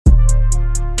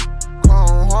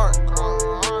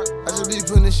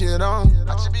shit on.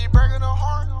 I should be breaking her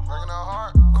heart.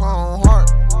 Chrome heart.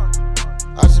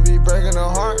 I should be breaking her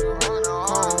heart.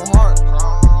 Chrome heart.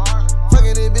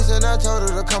 Fucking this bitch and I told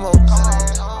her to come over.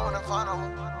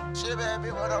 Shit bad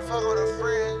bitch wanna fuck with a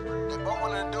friend. They both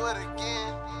wanna do it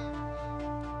again.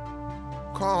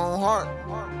 Chrome heart.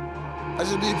 I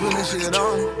should be putting shit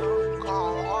on.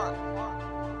 Chrome heart.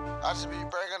 I should be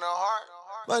breaking her heart.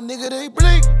 My nigga, they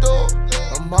blink though.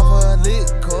 I'm off of a lick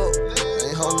cup.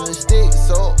 Ain't holding a stick,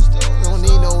 so you don't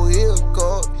need no heel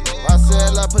cup. I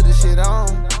said I put this shit on.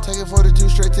 Take it 42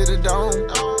 straight to the dome.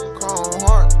 Chrome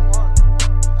heart.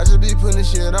 I should be putting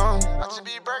shit on. I should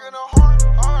be breaking her heart.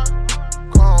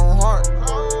 Chrome heart.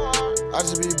 I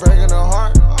should be breaking her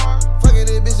heart. Fucking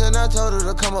this bitch and I told her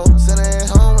to come over. Send her ass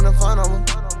home in the front of her.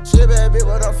 Shit bad bitch,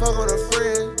 but I fuck with a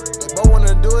friend. They both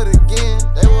wanna do it again.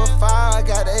 They were 5,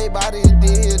 got their bodies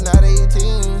dead, not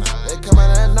 18. They come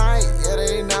out at night, yeah,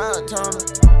 they nocturnal.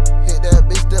 Hit that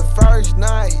bitch the first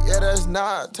night, yeah, that's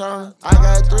nocturnal. I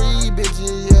got 3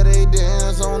 bitches, yeah, they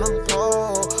dance on the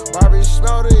pole. Barbie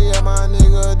Schmelter, yeah, my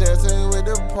nigga dancing with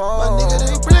the pole. My nigga,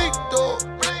 they blink though.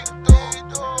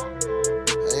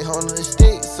 Ain't holding a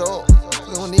stick, so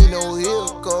you don't need no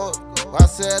heel coat. I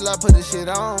said I put this shit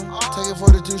on. Take it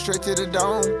 42 straight to the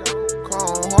dome.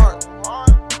 Chrome heart.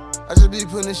 I should be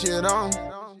putting shit on.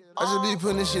 I should be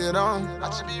putting shit on. I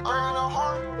should be breaking her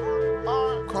heart.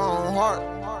 Chrome heart.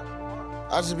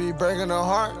 I should be breaking her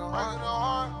heart. I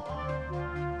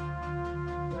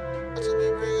should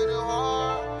be breaking her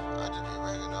heart. I should be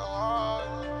breaking her heart.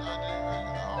 I should be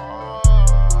breaking her heart.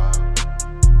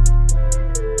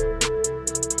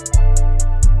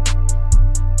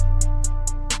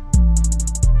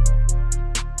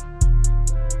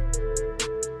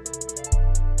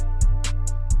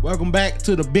 Welcome back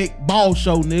to the Big Ball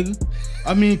Show, nigga.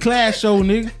 I mean, Class Show,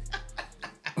 nigga.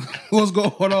 What's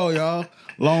going on, y'all?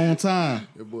 Long time.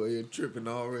 Your boy, you're tripping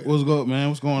already. What's good, man?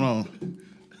 What's going on?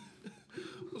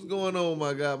 What's going on,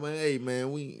 my guy, man? Hey,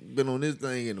 man, we ain't been on this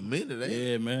thing in a minute,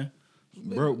 Yeah, man.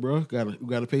 Broke, bro.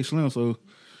 Gotta pay Slim, so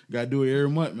gotta do it every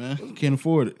month, man. Can't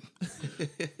afford it.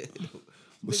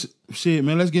 But shit,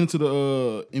 man, let's get into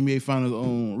the NBA Finals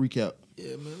recap.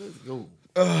 Yeah, man, let's go.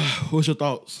 What's your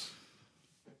thoughts?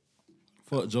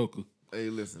 Fuck Joker. Hey,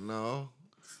 listen,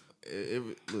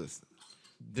 listen.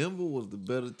 Denver was the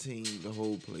better team the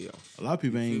whole playoffs. A lot of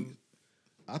people ain't.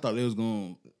 I thought they was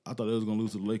gonna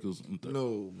lose to the Lakers in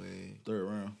No, man. Third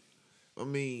round. I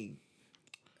mean,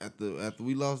 after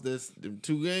we lost them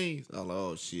 2 games, I was like,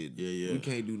 oh shit, yeah. We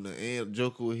can't do nothing. And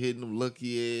Joker was hitting them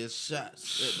lucky ass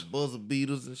shots at the buzzer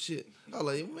beaters and shit. I was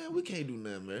like, man, we can't do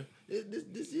nothing, man.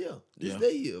 This year,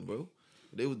 their year, bro.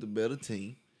 They was the better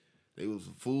team. They was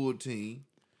a full team.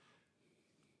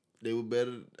 They were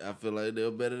better. I feel like they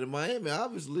were better than Miami.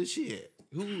 Obviously, shit.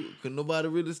 Who could nobody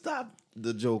really stop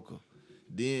the Joker?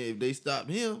 Then if they stopped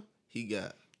him, he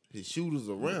got his shooters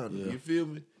around him. You feel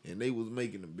me? And they was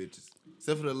making them bitches.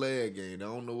 Except for the last game, I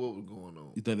don't know what was going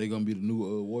on. You think they gonna be the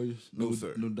new Warriors? No,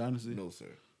 sir. New dynasty? No,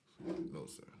 sir. No,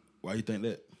 sir. Why you think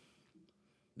that?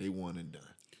 They won and done.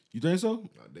 You think so?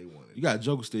 No, they won and You got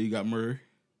Joker still. You got Murray.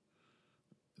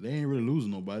 They ain't really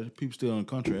losing nobody. People still on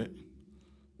contract.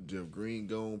 Jeff Green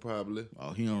gone probably.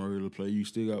 Oh, he don't really play. You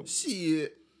still got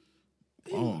shit.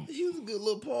 He was a good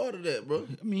little part of that, bro.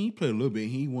 I mean, he played a little bit.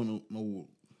 He won no.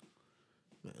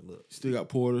 Man, look. Still got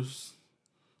Porters.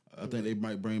 I think they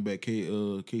might bring back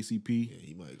KCP. Yeah,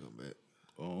 he might come back.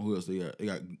 Who else they got? They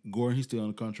got Gordon. He's still on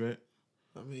the contract.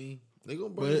 I mean, they gonna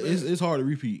bring. But it's hard to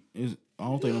repeat. I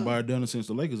don't think nobody done it since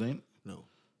the Lakers, ain't it? No.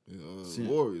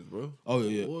 Warriors, bro. Oh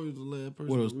yeah. Warriors the last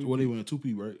person. What they went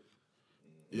 2P, right?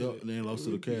 Yep. And then lost to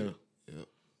the Cavs. Yep.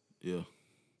 Yeah.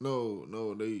 No,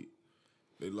 they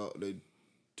lost. They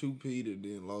 2P'd and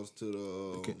then lost to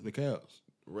the Cavs.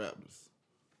 Raptors.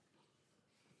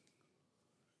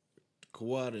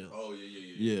 Kawhi them. Oh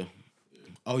yeah.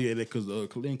 Oh yeah, because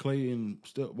Clay and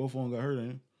Steph, both of them got hurt,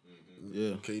 ain't it?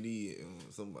 Yeah. KD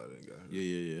somebody got hurt.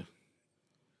 Yeah.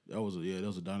 That was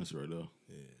a dynasty right there.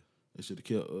 Yeah. They should have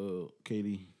kept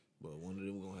KD. But one of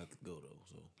them gonna have to go though.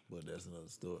 So, but that's another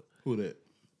story. Who that?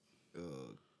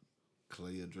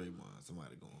 Clay or Draymond,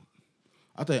 somebody going.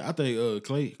 I think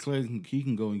Clay he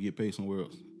can go and get paid somewhere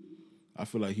else. I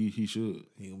feel like he should.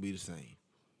 He gonna be the same.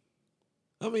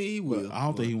 I mean, he will. But I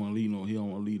don't think he want to lead. No, he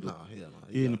don't want to lead. No,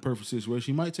 he in the perfect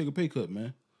situation. He might take a pay cut,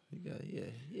 man.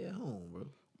 He at home, bro.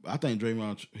 I think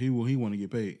Draymond he want to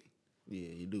get paid. Yeah,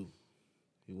 he do.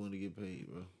 He want to get paid,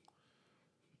 bro.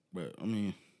 But I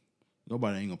mean,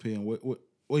 nobody ain't gonna pay him.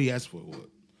 What he asked for? What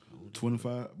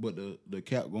 25? But the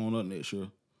cap going up next year.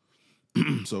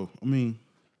 So I mean,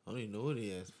 I don't even know what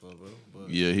he asked for, bro. But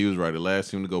Yeah, he was right. The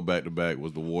last team to go back-to-back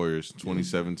was the Warriors,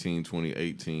 2017,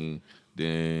 2018.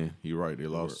 Then he right. They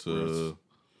lost to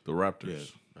the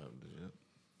Raptors.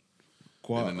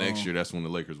 Quad, And the next year, that's when the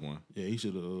Lakers won. Yeah, he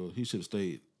should have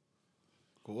stayed.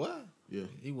 What? Yeah,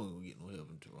 He wasn't gonna get no help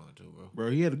in Toronto, bro.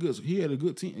 bro. He had a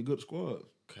good team, a good squad.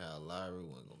 Kyle Lowry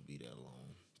wasn't gonna be that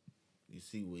long. You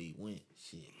see where he went,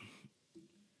 shit.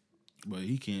 But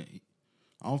he can't.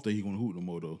 I don't think he's gonna hoop no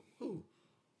more though. Who?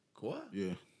 Kawhi?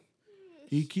 Yeah,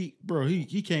 he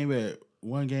came back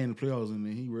one game in the playoffs and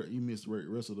then he missed the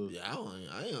rest of the. Yeah,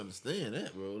 I ain't understand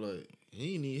that, bro. Like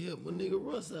he ain't need help my nigga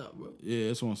Russ out, bro. Yeah,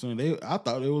 that's what I'm saying. I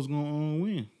thought they was gonna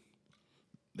win.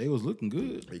 They was looking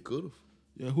good. They could have.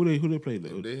 Yeah, who they played?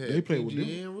 They played with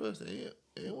PG them. and Russ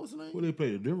and what's the name? Who they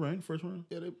played? The Denver, right? The first round.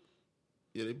 Yeah, they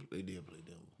did play Denver.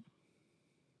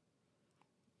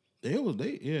 They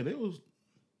was.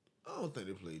 I don't think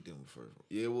they played Denver first.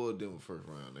 Yeah, it was Denver first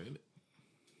round, ain't it?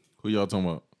 Who y'all talking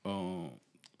about?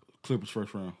 Clippers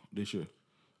first round this year.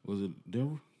 Was it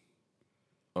Denver?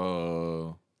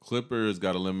 Clippers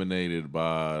got eliminated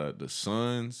by the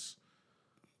Suns.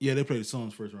 Yeah, they played the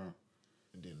Suns first round.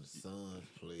 And then the Suns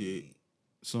played. Yeah.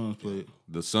 Suns played.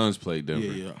 The Suns played Denver.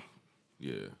 Yeah.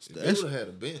 If they would have had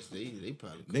a bench, they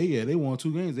probably could. They won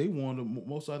 2 games. They won the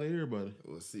most out of everybody.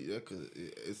 Well, see that because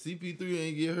CP3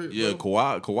 ain't get hurt. Yeah,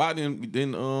 bro. Kawhi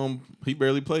didn't he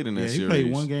barely played in that He series.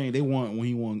 played one game. They won when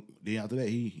he won. Then after that,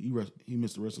 he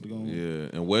missed the rest of the game. Yeah,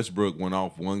 and Westbrook went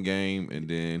off one game and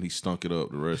then he stunk it up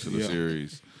the rest of the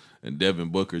series. And Devin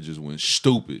Booker just went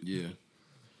stupid. Yeah.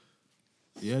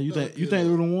 Yeah, you think they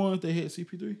would have won if they had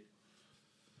CP3?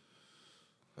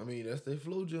 I mean, that's their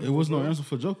flow general. It was no bro. answer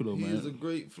for Joker though, He man. is a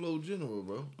great flow general,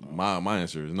 bro. My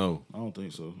answer is no. I don't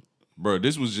think so. Bro,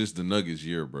 this was just the Nuggets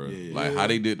year, bro. Yeah. Like how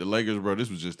they did the Lakers, bro. This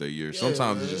was just their year.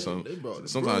 Sometimes man. it's just They brought the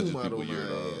sometimes broom just out people on year, my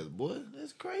dog. ass, boy.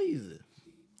 That's crazy.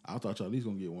 I thought y'all at least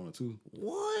gonna get 1 or 2.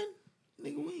 One?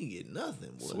 Nigga, we ain't get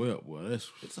nothing, boy. Swept, boy. That's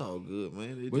It's all good,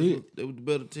 man. But They were the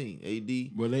better team.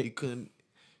 AD, But they- he couldn't.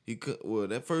 Well,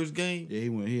 that first game,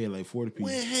 yeah. He had like 40 people.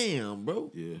 went ham,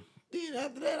 bro. Yeah. Then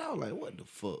after that, I was like, what the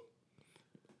fuck?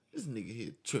 This nigga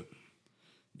here tripping.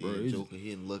 Bro, Then he's- Joker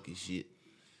hitting lucky shit.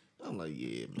 I'm like,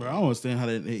 yeah, man. Bro, I don't understand how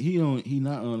that he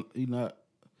not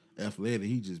athletic.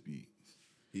 He just be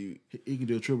He he can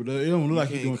do a triple double. It don't look like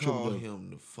he's doing can't a triple call double. him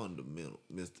the fundamental,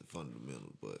 Mr.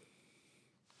 Fundamental, but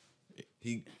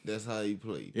that's how he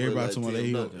played. Everybody talking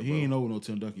Tim about Duncan, he bro. ain't over no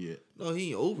Tim Duncan yet. No, he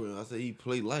ain't over him. I said he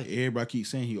played like it. Everybody keep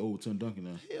saying he over Tim Duncan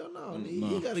now. Hell no, No.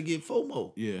 he got to get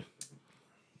FOMO. Yeah,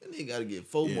 That nigga got to get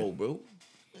FOMO, Yeah. bro.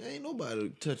 There ain't nobody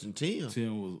touching Tim.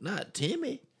 Tim was. Not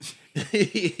Timmy.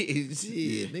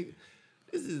 Shit, nigga.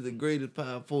 This is the greatest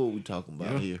power forward we talking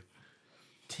about Yeah. here.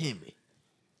 Timmy.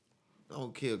 I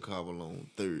don't care Carvalho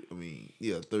third.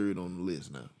 Third on the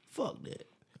list now. Fuck that.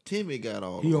 Timmy got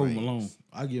all He the over rings. Malone.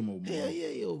 I give him over Malone. Hell yeah,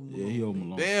 he over Malone. Yeah, he over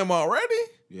Malone. Damn already?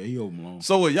 Yeah, he over Malone.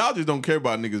 So what, y'all just don't care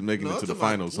about niggas making No, it I'm to the talking about-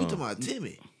 finals, We huh? talking about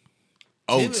Timmy.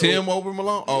 Oh, Tim Tim over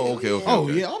Malone? Oh, okay. Oh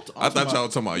okay. yeah, I I'm thought y'all were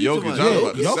talking about You Jokic. talking I about was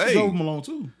about to Jokic's say. over Malone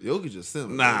too. Jokic just center.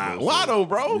 Nah, why though,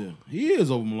 bro? Yeah, he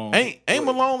is over Malone. Ain't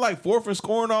Malone like 4th in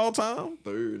scoring all time?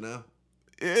 Third now.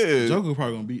 Yeah. Joker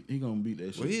probably gonna beat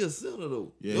that shit. Well, he a center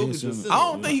though. Yeah, Jokic he a a center. center. I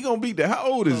don't think he gonna beat that. How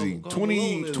old is he? Carl 20,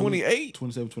 Malone is- 28?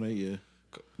 27, 28, yeah.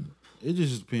 It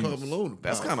just depends. Carl Malone.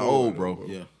 That's power kinda forward, old, bro.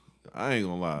 though, Yeah, I ain't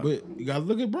gonna lie. but you gotta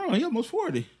look at Bron. He almost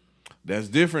 40. That's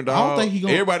different, dog. I don't think he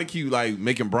gonna- Everybody keep like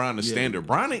making Bron the Yeah. standard.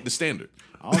 Bron ain't the standard.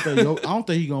 I don't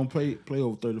think he gonna play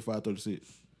over 35,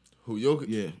 36. Who Jokic?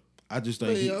 Yeah, I just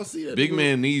think Man, he, y'all see that? Big nigga?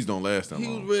 man knees don't last that He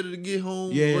was long. ready to get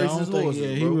home. yeah, I race don't his think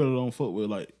horses, he bro. really don't fuck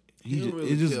with like He don't really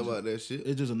it's just care about that shit.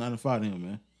 It's just a 9-to-5 to him,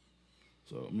 man.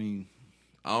 So I mean,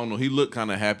 I don't know. He looked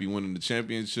kind of happy winning the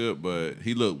championship, but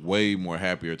he looked way more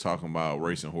happier talking about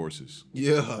racing horses.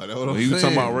 Yeah, that's what I'm When he saying. was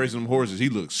talking about racing them horses, he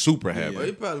looked super happy. Well,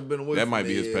 he probably been away That from might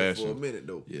be their his ass passion. for a minute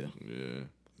though. yeah,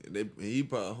 Yeah. He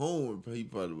probably home. He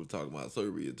probably was talking about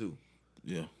Serbia too.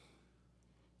 yeah.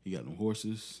 He got them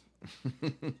horses.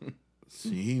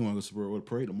 See, he ain't want to go support with a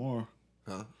parade tomorrow.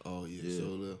 Huh? Oh yeah, Yeah. so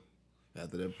look.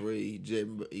 After that parade,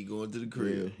 he going to the Yeah,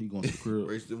 crib. he going to the crib.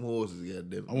 Race them horses,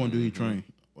 goddamn. I want to do he train,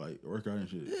 like work out and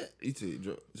shit. Yeah, he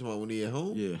said, "Somebody when he at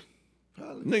home." Yeah,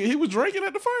 Probably. Nigga, he was drinking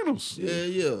at the finals. Yeah,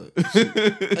 yeah.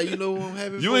 Hey, you know who I'm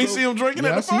happy for? You ain't though? see him drinking yeah,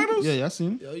 at the finals? Yeah, I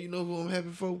seen him. Yo, you know who I'm happy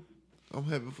for? I'm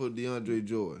happy for DeAndre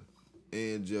Jordan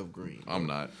and Jeff Green. I'm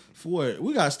not. For what?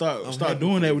 We gotta start happy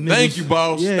doing that with niggas. Thank you,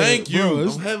 boss. Thank you. Bro,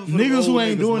 it's I'm happy for them niggas who old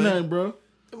ain't niggas, doing man. nothing, bro.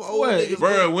 Them old What? niggas,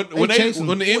 Bro, man. when chasing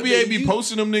the what NBA they be use.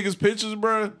 posting them niggas pictures,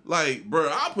 bro, like, bro,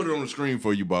 I'll put it on the screen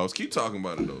for you, boss. Keep talking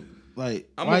about it, though. Like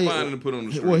I'm gonna find it and put it on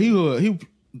the screen. Well,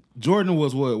 Jordan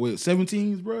was what with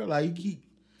 17s, bro. Like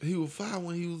He was fire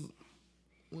when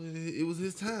it was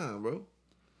his time, bro.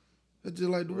 That's just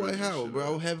like Dwight Howard, bro. I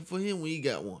was happy for him when he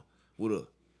got one with us.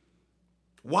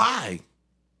 Why?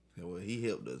 Yeah, well, he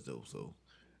helped us though, so.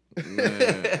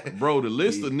 Man, bro, the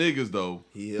list of niggas though.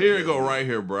 Here it go right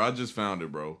here, bro. I just found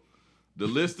it, bro. The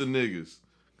list of niggas.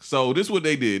 So this is what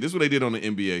they did. This is what they did on the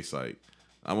NBA site.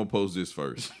 I'm gonna post this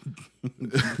first.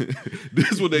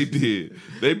 This is what they did.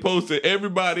 They posted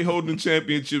everybody holding the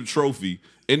championship trophy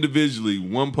individually,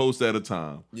 one post at a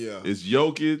time. Yeah. It's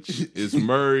Jokic, it's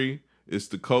Murray, it's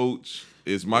the coach,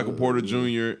 it's Michael Porter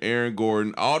Jr., Aaron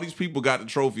Gordon. All these people got the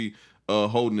trophy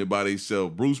holding it by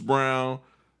themselves. Bruce Brown,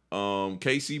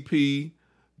 KCP,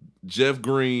 Jeff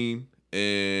Green,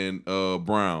 and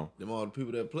Brown. Them all the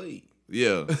people that played.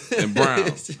 Yeah, and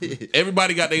Brown.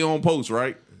 Everybody got their own post,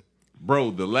 right?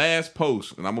 Bro, the last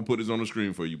post, and I'm going to put this on the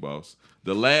screen for you, boss.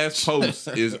 The last post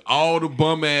is all the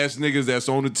bum-ass niggas that's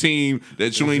on the team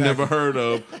that you ain't never heard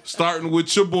of, starting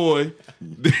with your boy,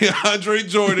 DeAndre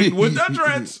Jordan with that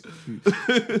dreads.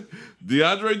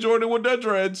 DeAndre Jordan with that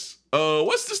dreads.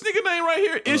 What's this nigga name right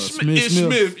here? Ish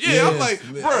Smith. Yeah, I'm like,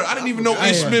 bro, I didn't even know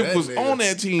Ish Smith was on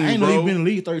that team, I ain't bro. know he been in the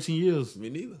league 13 years. Me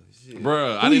neither.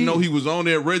 Bro, I didn't know he was on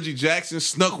there. Reggie Jackson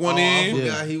snuck one in.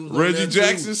 He was on Reggie there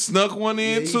Jackson too. snuck one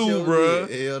in too, sure bro.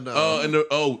 did. Hell no.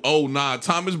 And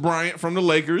Thomas Bryant from the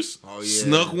Lakers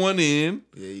snuck one in.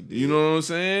 Yeah, he did. You know what I'm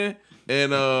saying?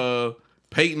 And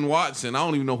Peyton Watson, I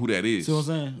don't even know who that is. See what I'm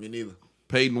saying? Me neither.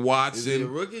 Peyton Is Watson. he a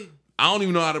rookie? I don't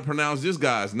even know how to pronounce this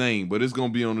guy's name, but it's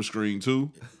gonna be on the screen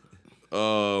too.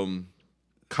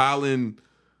 Colin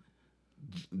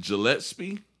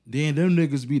Gillespie. Then them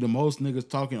niggas be the most niggas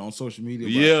talking on social media.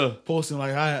 Yeah. Posting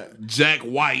like Jack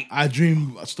White. I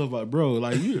dream stuff like, bro,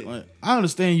 like you like I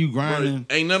understand you grinding.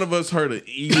 Bro, ain't none of us heard of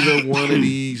either one of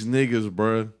these niggas,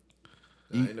 bro.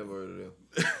 I ain't never heard of them.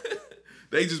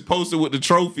 They just posted with the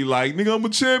trophy like, nigga, I'm a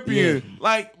champion. Yeah.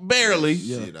 Like, barely.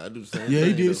 Shit, I do the same Yeah, thing.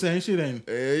 he did though. the same shit, ain't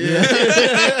Yeah.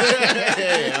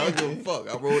 I don't give a fuck.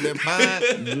 I rolled that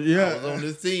pine. he? I was on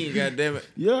this team, goddammit.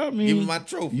 Yeah, I mean, Give me my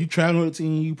trophy. You traveling with the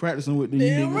team, you practicing with the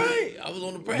Damn niggas. right. I was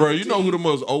on the practice Bro, you know team. who the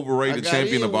most overrated I got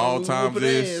champion in of when all we times whooping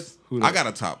is? ass. Who I that? got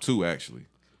a top two, actually.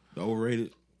 The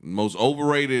overrated. Most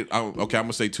overrated, okay, I'm going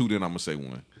to say two, then I'm going to say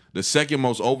one. The second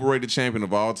most overrated champion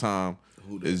of all time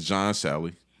is John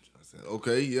Sally. I said,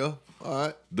 okay, yeah. All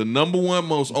right. The number one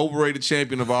most overrated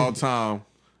champion of all time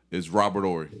is Robert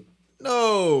Horry.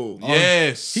 No.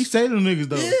 Yes. He saved them niggas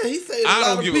though. Yeah, he saved a I lot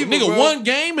don't of give people, a nigga bro. one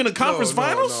game in the conference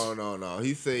finals? No.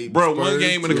 He saved Bro, the one Spurs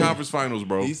game in the too. conference finals,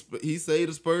 bro. He saved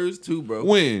the Spurs too, bro.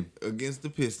 When? Against the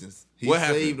Pistons. He What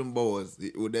happened? saved them boys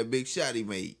with that big shot he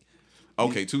made.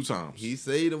 Okay, two times. He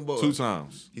saved them boys. Two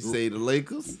times. He saved the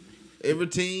Lakers. Every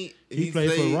team. He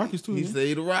played for the Rockets too, He yeah?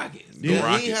 saved the Rockets. The He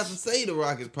Rockets. didn't have to say the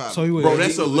Rockets probably. So he was- Bro, Yeah,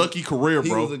 that's a lucky career, he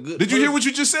bro. was a good Did you hear person. what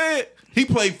you just said? He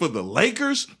played for the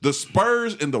Lakers, the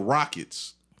Spurs, and the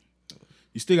Rockets.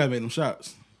 You still gotta make them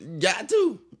shots. got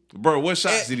to. Bro, what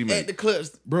shots did he At make? the clutch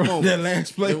Bro, moments. that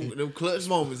last play. Them clutch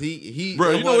moments. He Bro,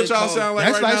 that's you know why what they y'all call- sound like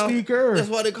That's right like now? Steve Kerr. That's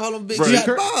why they call him Big Bro, Shot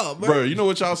Kerr- Bob, bro. Bro, you know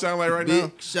what y'all sound like right Big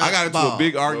now? shot I got into Bob, a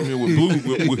big argument with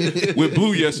Blue with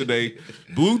Blue yesterday.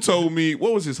 Blue told me,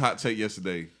 what was his hot take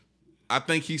yesterday? I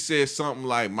think he said something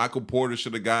like Michael Porter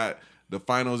should have got the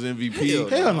Finals MVP.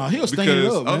 Hell no, he was stinking it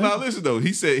up, man. no, listen though.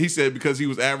 He said because he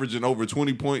was averaging over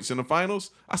 20 points in the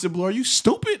finals. I said, Blue, are you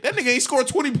stupid? That nigga ain't scored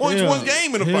 20 points Hell- one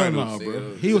game in the hell finals. nah,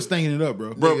 bro. He was stinking it up,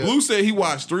 bro. Bro, Nigga. Blue said he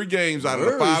watched 3 games out of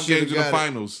the Murray 5 shoulda games in the got it.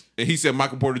 finals, and he said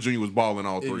Michael Porter Jr. was balling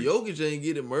all If 3. Jokic ain't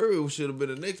get it, Murray should have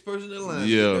been the next person in line.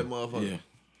 Yeah. To get that motherfucker. Yeah.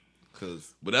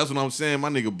 Cause But that's what I'm saying. My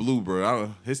nigga Blue,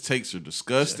 bro, his takes are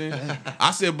disgusting.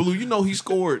 I said, Blue, you know he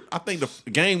scored, I think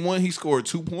the game 1 he scored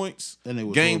 2 points. That nigga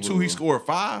was Game horrible, 2 he bro. scored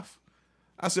 5.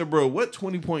 I said, bro, what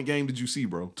 20-point game did you see,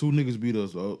 bro? 2 niggas beat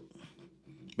us, bro.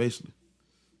 Basically.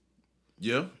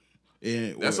 Yeah.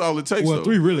 And That's all it takes, Well, though.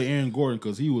 3 really Aaron Gordon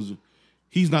because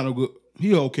he's not a good.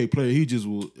 He an okay player. He just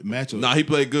will match us. Nah, he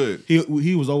played good.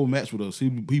 He was overmatched with us. He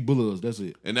bullied us. That's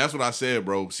it. And that's what I said,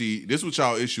 bro. See, this what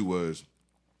y'all issue was.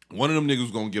 One of them niggas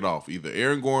was gonna get off. Either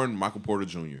Aaron Gordon, Michael Porter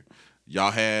Jr.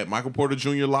 Y'all had Michael Porter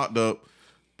Jr. locked up,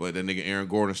 but that nigga Aaron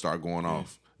Gordon started going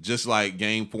off. Just like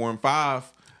game 4 and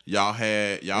 5, y'all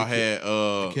had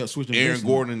kept switching Aaron Vincent.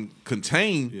 Gordon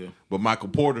contained, Yeah. but Michael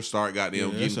Porter started goddamn Yeah,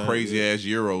 getting that's how- crazy ass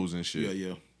euros and shit.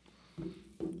 Yeah.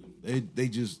 They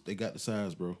got the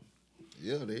size, bro.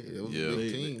 yeah, it was Yeah. a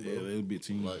big team, bro. Yeah, they was a big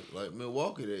team. Like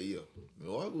Milwaukee that year.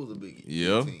 Milwaukee was a big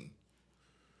Yeah. team.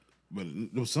 But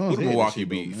the Suns Who did had Milwaukee that shit,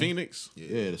 though, beat? man. Phoenix?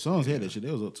 Yeah, the Suns had that shit.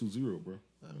 They was up 2-0, bro.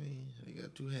 I mean, they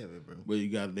got too heavy, bro.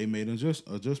 But they made an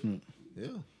adjustment. Yeah.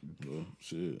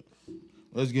 Shit.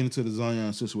 Let's get into the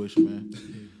Zion situation,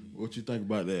 man. What you think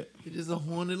about that? He just a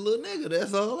horny little nigga.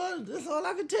 That's all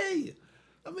I can tell you.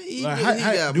 I mean, he Like,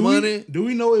 got money. Do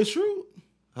we know it's true?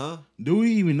 Huh? Do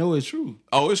we even know it's true?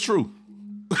 Oh, it's true.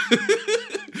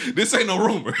 This ain't no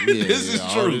rumor. Yeah, This is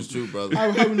all true. this true, brother.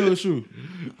 How we know it's true?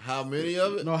 How many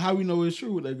of it? No, how we know it's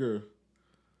true with that girl?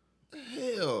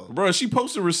 Hell. Bro, she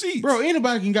posted receipts. Bro,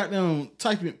 anybody can goddamn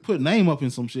type it, put name up in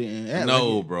some shit and act No,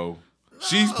 like it. bro.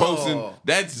 She's posting.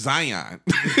 That's Zion.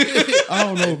 I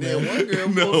don't know, Man, man. one girl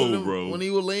No, posted him bro. when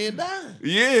he was laying down.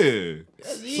 Yeah.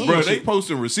 That's easy. Bro, they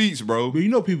posting receipts, bro. But you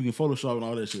know people can Photoshop and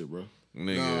all that shit, bro.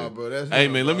 Nigga. Nah, bro, that's Hey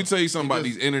him, man, bro. let me tell you something He about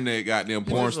just- these internet goddamn he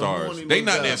porn just a stars. horny They little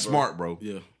not guy, that bro. smart, bro.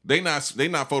 Yeah. They not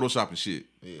photoshopping shit.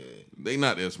 Yeah. They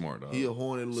not that smart, dog. He a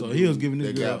horny little So he was dude giving this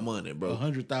that girl got money, bro.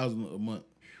 100,000 a month,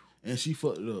 and she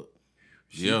fucked it up.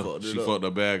 She fucked fucked it up. her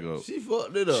bag up. She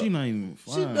fucked it up. She not even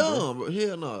fine. She bro. dumb, bro.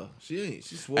 Hell no. She ain't.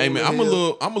 She swole. Hey man, as I'm a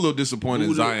hell. little disappointed in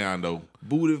Booty- Zion though.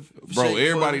 Booty. Bro, shake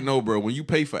everybody funny. know, bro, when you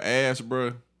pay for ass,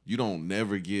 bro, you don't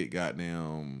never get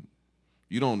goddamn.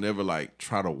 You don't never like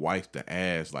try to wipe the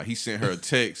ass. Like he sent her a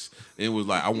text and was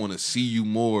like, "I want to see you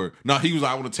more." No, he was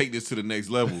like, "I want to take this to the next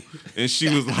level." And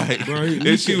she was like, Bro,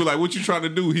 she was like, "What you trying to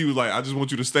do?" He was like, "I just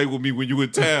want you to stay with me when you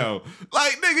in town."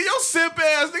 Like nigga, your simp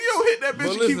ass, nigga, you don't hit that bitch But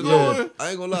and listen, keep going. though, I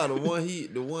ain't gonna lie.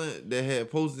 The one that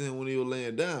had posted him when he was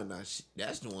laying down. Now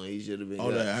that's the one he should have been. Oh,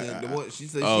 got. that- The one she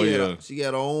said Oh, she, yeah. she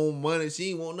got her own money. She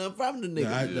ain't want nothing from the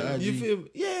nigga. The You IG. feel me?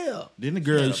 Yeah. Then the She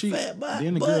girl, had a she fat butt,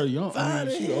 then the girl butt, young. I fine mean,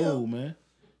 as she hell. old, man.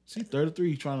 She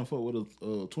 33 trying to fuck with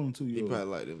a 22 He year old. probably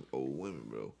like them old women,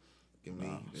 bro. I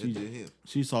mean, that's she- just him.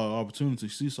 She saw an opportunity.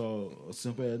 She saw a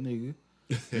simple ass nigga,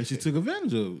 and she took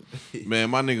advantage of it. Man,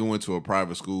 my nigga went to a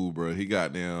private school, bro. He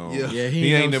got down. Yeah. Yeah,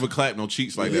 he ain't never never clapped no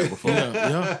cheeks like that before.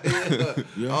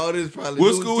 Yeah, All this probably. What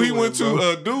due school he him, went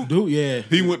bro. to? Duke. dude. Yeah,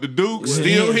 He went to Duke, Yeah.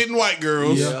 still hitting white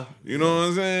girls. Yeah. You know what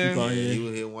I'm saying? Oh, yeah. He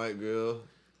was hitting white girl.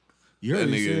 you heard That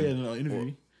what he nigga- said in an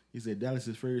interview. He said Dallas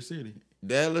is favorite city.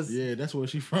 Dallas. Yeah, that's where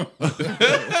she from.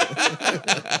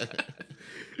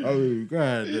 Oh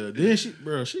God, then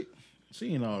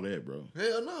she ain't all that, bro.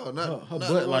 Hell no, not Her not butt,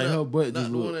 the one like, that- her butt not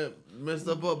just the look- one that messed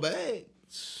up her bag.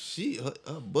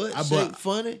 Her butt I- shaped but-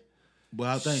 funny. But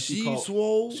I think She she caught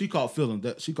swole. She caught feelings.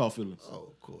 She caught feelings. Oh,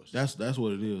 of course. That's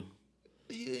what it is.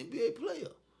 He an NBA player.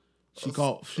 She A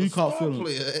caught star feelings.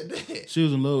 player at that. She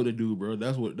was in love with that dude, bro.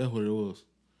 That's what it was.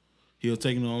 He was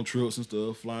taking her on trips and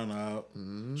stuff, flying out,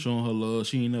 showing her love.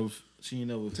 She ain't never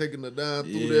Taking her down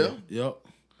through yeah, there. Yep.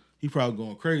 He probably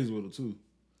going crazy with her too.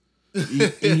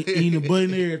 Eating the butt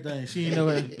and everything. She ain't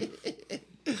never.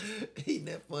 Eating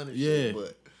that funny Yeah. shit,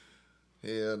 but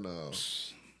hell no.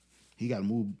 He got to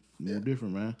move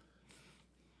different, man.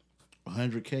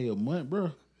 100K a month,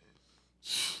 bro.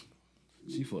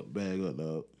 She fucked the bag up,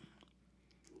 dog.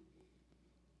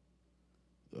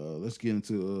 Let's get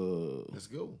into Let's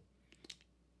go.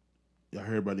 y'all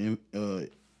heard about the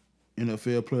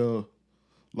NFL player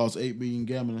lost $8 million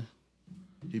gambling.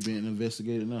 He being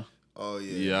investigated now. Oh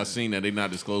yeah. Yeah, I seen that. They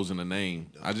not disclosing the name.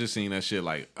 I just seen that shit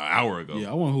like an hour ago. Yeah,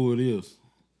 I wonder who it is.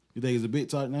 You think it's a big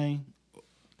type name?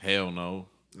 Hell no.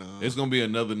 Nah. It's gonna be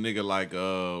another nigga like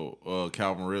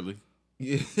Calvin Ridley.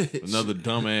 Yeah. Another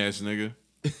dumbass nigga.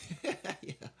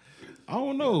 I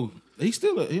don't know. He's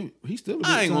still a big I ain't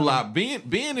gonna time. lie.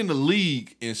 Being in the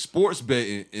league in sports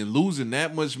betting and losing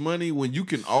that much money when you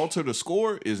can alter the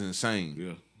score is insane.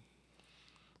 Yeah.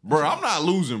 Bro, I'm not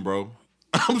losing, bro.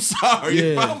 I'm sorry.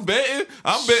 If Yeah.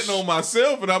 I'm betting on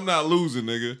myself and I'm not losing,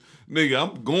 nigga. Nigga,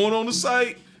 I'm going on the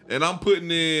site and I'm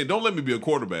putting in, don't let me be a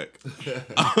quarterback.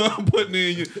 I'm putting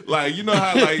in, like, you know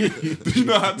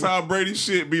how Tom Brady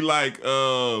shit be like,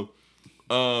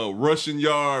 rushing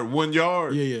yard, 1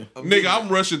 yard? Yeah. Nigga, I'm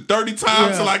rushing 30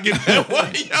 times till I get that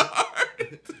 1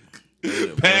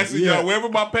 yard. Passing Yeah. yard, wherever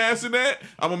my passing at,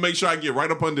 I'm gonna make sure I get right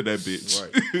up under that bitch.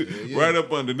 Right. Yeah. Right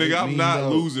up under. Nigga, I'm mean, not though.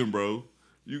 losing, bro.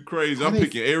 You crazy. How I'm they-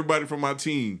 picking everybody from my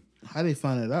team. How they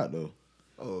find it out though?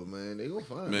 Oh man, they gonna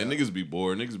find Man, out. niggas be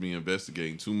bored. Niggas be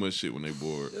investigating too much shit when they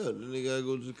bored. Yeah, then they gotta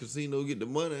go to the casino get the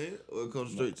money, ain't it? Or come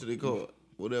straight to their card,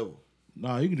 whatever.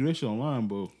 Nah, you can do that shit online,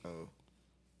 bro. Oh.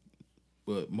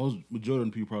 But majority of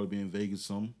the people probably be in Vegas or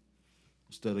something.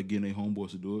 Instead of getting their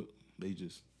homeboys to do it,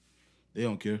 they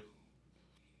don't care.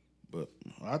 But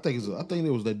I think it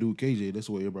was that dude KJ. That's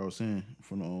what everybody was saying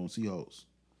from the Seahawks.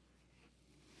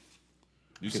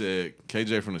 You said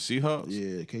KJ from the Seahawks?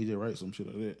 Yeah, KJ Wright, some shit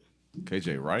like that.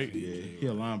 KJ Wright? Yeah, he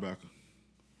a linebacker.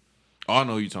 Oh, I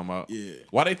know who you talking about. Yeah.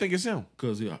 Why they think it's him?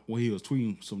 Cause when he was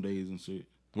tweeting some days and shit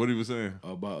What he was saying?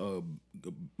 about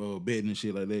betting and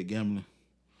shit like that, gambling.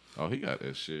 Oh, he got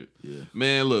that shit. Yeah.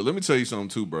 Man, look, let me tell you something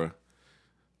too, bro.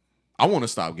 I want to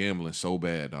stop gambling so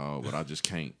bad, dog, but I just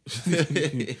can't.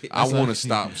 I want to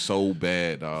stop so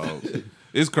bad, dog.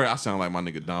 It's crazy. I sound like my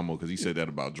nigga Damo because he said that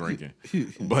about drinking.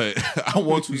 But I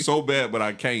want to so bad, but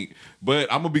I can't.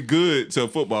 But I'm going to be good till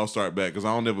football start back because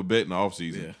I don't ever bet in the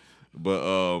offseason. Yeah.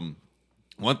 But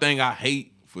one thing I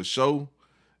hate for sure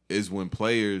is when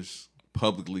players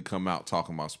publicly come out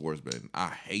talking about sports betting. I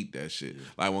hate that shit.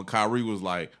 Like when Kyrie was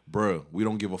like, bruh, we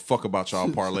don't give a fuck about y'all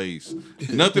parlays.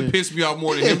 Nothing pissed me off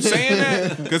more than him saying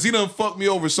that because he done fucked me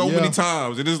over so many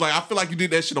times. And it's like, I feel like you did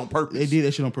that shit on purpose. They did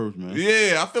that shit on purpose, man.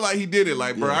 Yeah, I feel like he did it.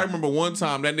 Like, bro, I remember one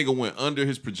time that nigga went under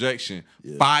his projection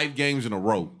 5 games in a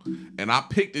row. And I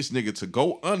picked this nigga to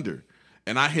go under.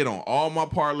 And I hit on all my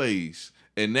parlays.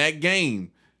 And that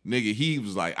game, nigga, he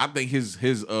was like, I think his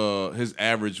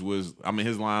average was, I mean,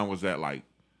 his line was at like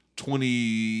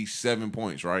 27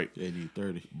 points, right? Yeah, he need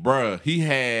 30. Bruh, he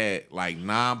had like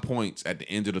 9 points at the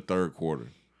end of the third quarter.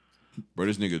 Bro,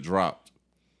 this nigga dropped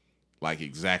like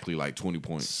exactly like 20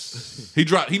 points. He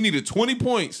needed 20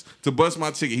 points to bust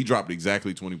my ticket. He dropped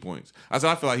exactly 20 points. I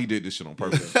said, I feel like he did this shit on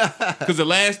purpose. Because the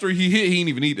last 3 he hit, he didn't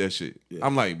even need that shit. Yeah.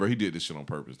 I'm like, bro, he did this shit on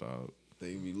purpose, dog.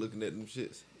 They be looking at them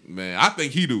shits. Man, I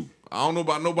think he do. I don't know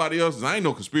about nobody else. I ain't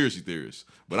no conspiracy theorist.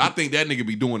 But I think that nigga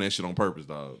be doing that shit on purpose,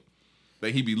 dog.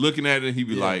 Like he be looking at it and he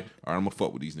be like, all right, I'm gonna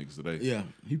fuck with these niggas today. Yeah,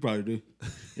 he probably do.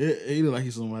 He look like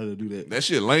he's somebody to do that. That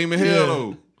shit lame as hell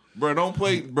though. Bro, don't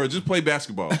play, bro, just play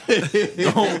basketball.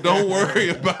 don't worry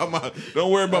about my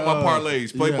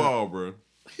parlays. Play ball, bro.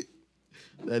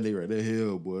 That nigga right there,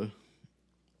 hell, boy.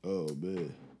 Oh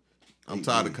man. I'm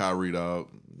tired of Kyrie, dog.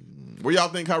 Where y'all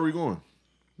think Kyrie going?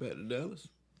 Back to Dallas.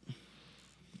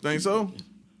 Think so?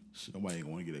 Nobody ain't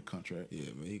gonna get that contract.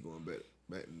 Yeah, man, he going back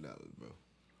to Dallas, bro.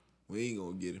 We ain't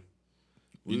gonna get him.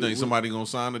 You think somebody gonna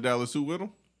sign to Dallas too with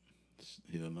him?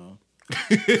 Hell no.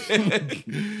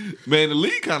 Man, the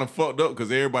league kind of fucked up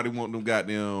because everybody want them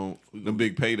goddamn them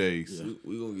big paydays. Yeah.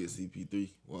 We gonna get CP3.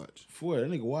 Watch. For that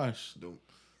nigga wash.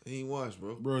 He ain't washed,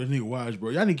 bro. Bro, this nigga wash, bro.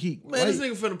 Y'all need to keep. Man, this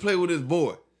nigga finna play with his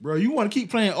boy. Bro, you want to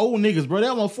keep playing old niggas, bro.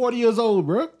 That one 40 years old,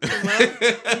 bro.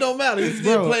 It don't matter. He's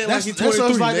still playing like he's 23.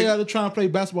 That's like they got to try and play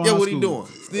basketball. Yeah, what he doing?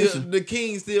 The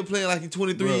King still playing like he's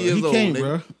 23 years old. He can't,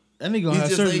 bro. That nigga gonna have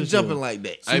just ain't jumping like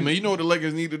that. Hey man, you know what the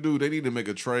Lakers need to do? They need to make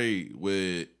a trade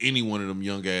with any one of them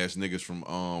young ass niggas from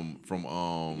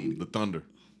the Thunder.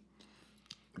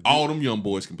 All them young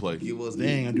boys can play. They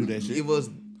ain't gonna do that shit.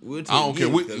 We'll take I don't care.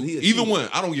 Either one.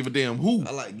 I don't give a damn who.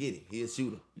 I like Giddey. He a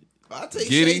shooter. I take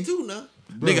Shea too now.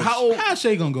 Bro, nigga, how old? How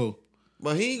Shea gonna go?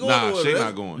 But he ain't going. Nah, Shea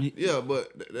not going. Yeah,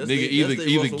 but that's nigga, either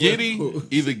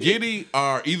Giddey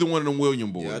or either one of them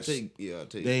William boys. Yeah, I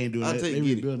take. They ain't doing that. They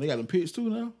rebuilding. They got them pits too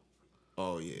now.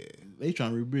 Oh yeah. They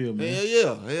trying to rebuild, man. Hell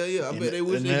yeah. I bet they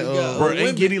wish they got. Bro,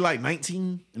 ain't Giddey like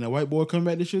 19? And that white boy coming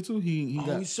back this year too. He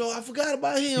got. So I forgot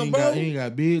about him, bro. He ain't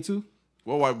got big too.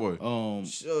 What white boy?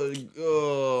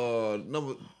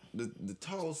 Number the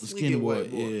tall skinny boy.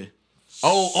 White boy. Yeah.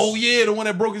 Oh yeah, the one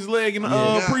that broke his leg in the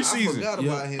preseason. I forgot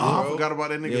about him. I forgot about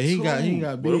that nigga. Yeah, he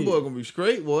got big. But them boy gonna be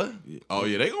straight, boy. Oh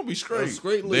yeah, they gonna be straight.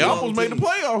 They almost almost made the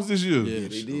playoffs this year. Yeah,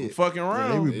 they did. Fucking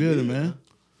around. Yeah, they rebuilding, man.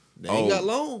 They ain't got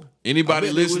long.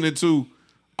 Anybody listening to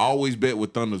always bet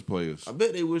with Thunder's players. I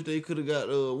bet they wish they could have got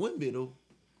Wemby though.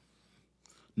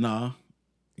 Nah.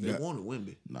 They wanted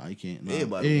Wemby. Nah, he can't. Nah.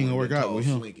 Everybody it ain't gonna work out with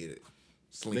him.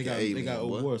 They got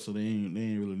old boy, so they ain't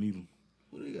really need him.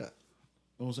 What they got?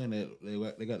 I'm saying that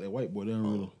they got that white boy. They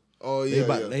don't really. Oh yeah,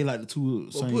 they like the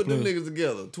two same put players. them niggas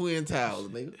together, twin towers,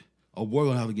 nigga. Oh boy,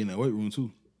 gonna have to get in that weight room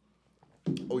too.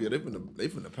 Oh yeah, they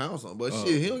finna pounce on, but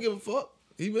shit, he don't give a fuck.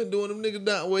 He been doing them niggas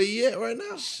down where he at right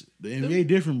now. The NBA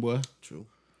different, boy. True.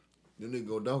 Them niggas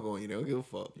go dunk on you. They don't give a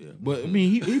fuck. Yeah, but I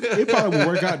mean, it probably would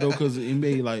work out though, because the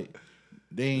NBA like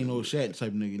they ain't no Shaq type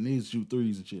of nigga. They need to shoot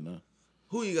threes and shit now.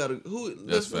 Who you gotta go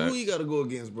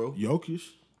against, bro? Jokic.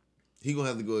 He gonna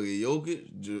have to go against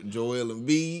Jokic, Joel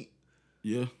Embiid.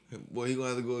 Yeah. Boy, he gonna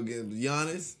have to go against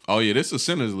Giannis. Oh yeah, this is a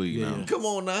sinners league now. Come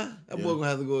on now, that boy gonna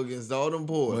have to go against all them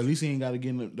boys. Well, at least he ain't got to get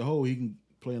in the hole. He can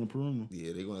play in the perimeter.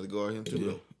 Yeah, they gonna have to guard him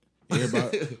too.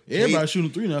 Yeah. Everybody shooting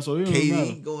three now, so it don't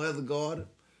matter. KD gonna have to guard him.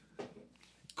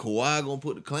 Kawhi gonna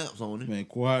put the clamps on him. Man,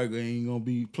 Kawhi ain't gonna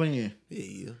be playing.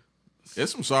 Yeah. There's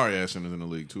some sorry ass centers in the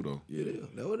league too though. Yeah,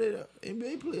 that's what they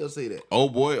NBA players say that.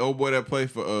 Old boy that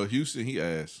played for Houston, he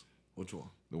asked. Which one?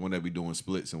 The one that be doing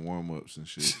splits and warm ups and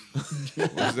shit.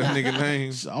 What's that nigga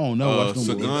name? I don't know.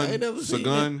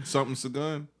 Sagun.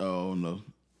 Oh no.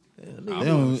 Yeah,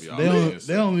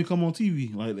 they don't even come on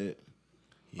TV like that.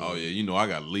 Yeah. Oh yeah, you know I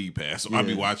got a league pass, so I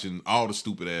be watching all the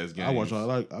stupid ass games. I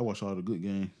watch all the good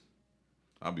games.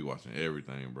 I be watching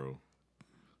everything, bro,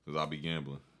 cause I be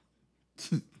gambling.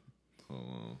 Hold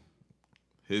on.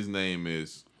 His name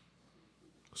is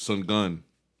Sungun.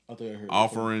 I think I heard.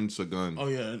 Offering Sungun. Oh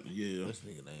yeah. This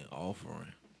nigga name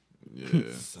Offering. Yeah.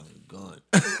 Son gun.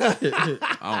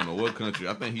 I don't know what country.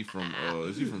 I think he's from.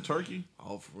 Is he from Turkey?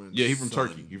 Offering. Yeah, he's from son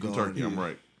Turkey. He's from gun. Turkey. I'm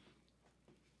right.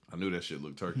 I knew that shit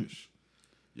looked Turkish.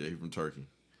 Yeah, he's from Turkey.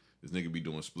 This nigga be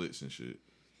doing splits and shit.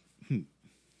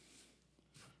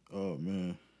 Oh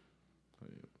man.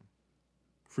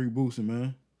 Free boosting,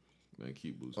 man. Man,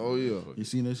 keep boosting. Oh, yeah. You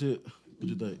seen that shit? What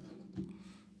you think?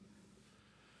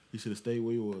 He should have stayed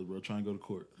where he was, bro. Trying to go to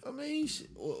court. I mean,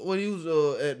 when he was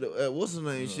at what's his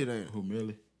name? Shit ain't. Who,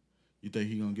 Melly? You think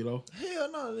he gonna get off?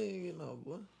 Hell no, they ain't getting off,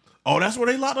 boy. Oh, that's where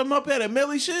they locked him up at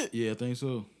Melly shit? Yeah, I think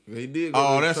so. He did. Go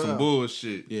Oh, to that's trial. some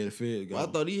bullshit. Yeah, the Fed got Well, I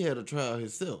him. thought he had a trial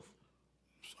himself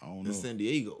I don't in know. San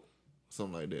Diego,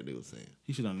 something like that. They were saying.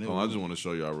 He should have never. Oh, I just want to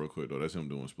show y'all real quick though. That's him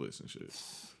doing splits and shit.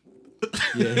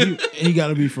 Yeah, he got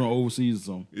to be from overseas or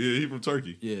something. Yeah, he from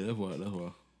Turkey. Yeah, that's why. That's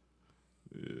why.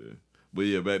 Yeah, but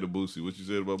yeah, back to Boosie. What you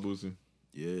said about Boosie?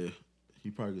 Yeah, he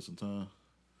probably get some time.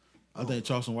 I think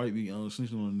Charleston White be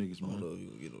snitching on the niggas, I don't know man. if he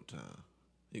gonna get no time.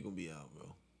 He gonna be out,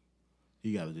 bro.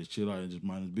 He gotta just chill out and just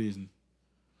mind his business.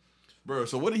 Bro,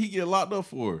 so what did he get locked up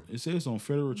for? It says on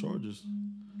federal charges.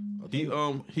 I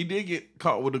think He did get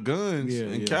caught with the guns Yeah,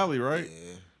 in yeah. Cali, right?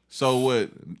 Yeah. So what?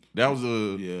 That was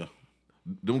yeah,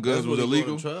 them guns That's was what he illegal.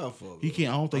 going to trial for. he bro. can't.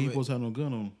 I don't think I he mean, supposed to have no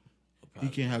gun on him. He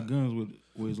can't have guns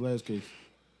with his last case.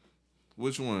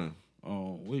 Which one?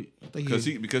 Wait, I think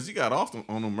Because he got off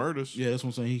on them murders. Yeah, that's what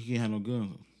I'm saying. He can't have no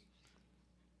guns.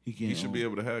 He can't. He should be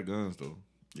able to have guns though.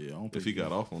 Yeah, I don't think If he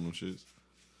got off on them shits.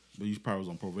 But he probably was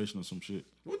on probation or some shit.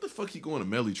 What the fuck he going to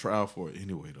Melly trial for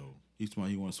anyway though? He's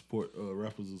talking he want to support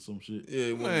rappers or some shit. Yeah,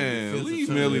 he wanna Man, be defensive leave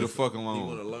attorney. Melly the fuck He alone.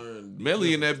 want to learn.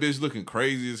 Melly and that bitch looking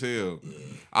crazy as hell.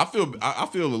 I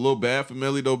feel a little bad for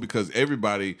Melly though because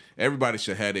everybody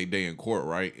should have their day in court,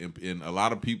 right? And a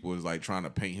lot of people is like trying to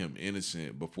paint him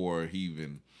innocent before he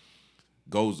even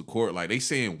goes to court. Like they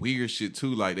saying weird shit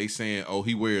too. Like they saying, oh,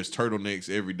 he wears turtlenecks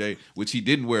every day, which he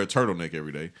didn't wear a turtleneck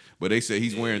every day. But they say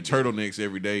he's wearing turtlenecks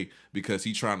every day because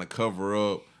he trying to cover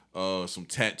up some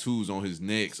tattoos on his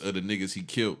necks of the niggas he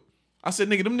killed. I said,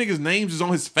 nigga, them niggas' names is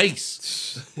on his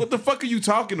face. What the fuck are you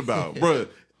talking about, bruh?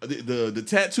 The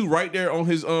tattoo right there on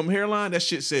his hairline, that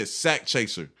shit says Sack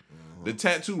Chaser. The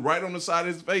tattoo right on the side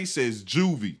of his face says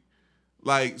Juvie.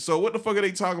 Like, so what the fuck are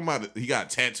they talking about? He got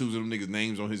tattoos of them niggas'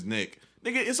 names on his neck.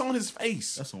 Nigga, it's on his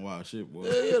face. That's some wild shit, boy.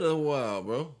 Yeah, that's wild,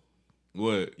 bro.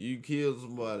 What? You killed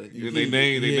somebody. They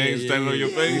name standing on your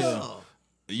face? Yeah.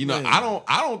 You know, Man.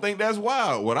 I don't think that's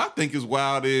wild. What I think is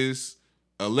wild is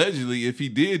allegedly if he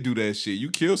did do that shit, you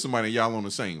kill somebody and y'all on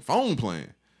the same phone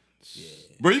plan. Yeah.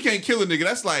 Bro, you can't kill a nigga.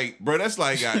 That's like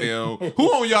goddamn who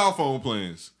on y'all phone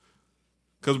plans?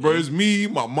 Cause bro, it's me,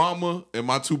 my mama, and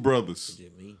my two brothers. Yeah,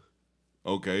 me.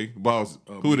 Okay, boss.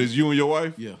 Who it is? You and your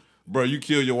wife? Yeah. Bro, you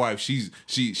kill your wife.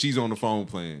 She's on the phone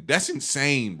plan. That's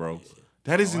insane, bro.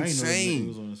 That is I ain't know this nigga insane.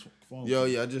 was on his phone. Yo,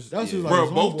 yeah, I just. That's yeah. just like Bro,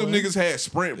 his both them homeboy. niggas had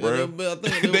Sprint, Yeah, bro. I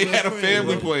think They were had a best family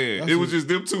friends, bro. plan. That's It was his- just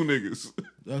them two niggas.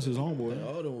 That's his homeboy.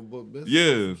 All them were both best Yeah.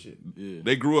 friends and shit. Yeah.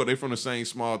 They grew up. They from the same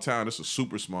small town. It's a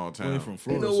super small They town. from Ain't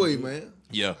Florida. no so way, shit. man.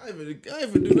 Yeah. I ain't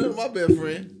even do nothing to my best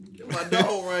friend. My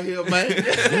dog right here, man. Them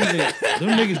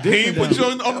niggas He ain't different. put you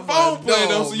down on the That's my phone plan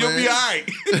though, dog, so you'll be man. all right.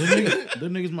 there.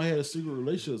 Them niggas might have a secret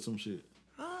relationship or some shit.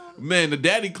 Man, the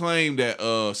daddy claimed that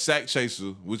Sack Chaser,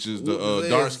 which is the Whooped his ass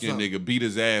dark or skinned something. nigga, beat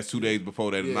his ass 2 days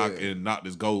before that Yeah. and knocked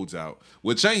his golds out.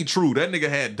 Which ain't true. That nigga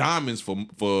had diamonds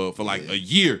for like a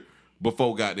year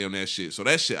before goddamn that shit. So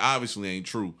that shit obviously ain't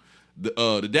true.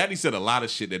 The daddy said a lot of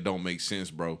shit that don't make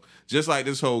sense, bro. Just like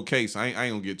this whole case, I ain't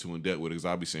gonna get too in depth with it because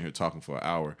I'll be sitting here talking for an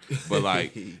hour. But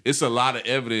like, it's a lot of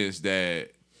evidence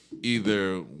that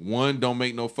either one don't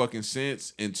make no fucking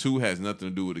sense and two has nothing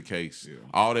to do with the case. Yeah.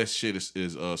 All that shit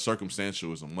is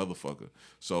circumstantial as a motherfucker.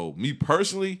 So me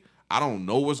personally, I don't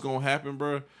know what's gonna happen,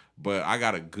 bro. But I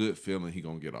got a good feeling he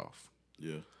gonna get off.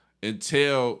 Yeah.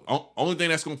 Until only thing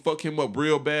that's gonna fuck him up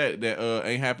real bad that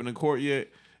ain't happened in court yet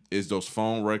is those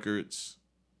phone records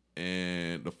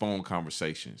and the phone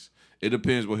conversations. It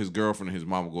depends what his girlfriend and his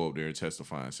mama go up there and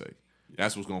testify and say.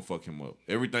 That's what's gonna fuck him up.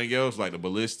 Everything else, like the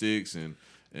ballistics and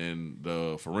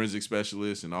the forensic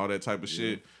specialists and all that type of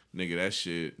shit, nigga, that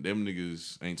shit, them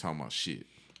niggas ain't talking about shit.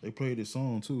 They played this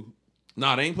song too.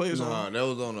 Nah, they ain't play his Nah, song. that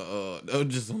was on the that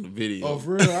was just on the video. Oh,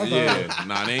 for real? I thought Yeah,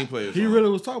 nah, they ain't play his he song. really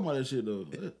was talking about that shit though.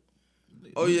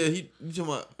 Oh yeah, you talking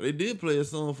about they did play a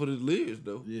song for the lyrics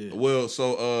though. Yeah. Well,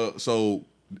 so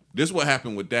this is what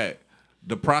happened with that.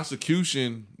 The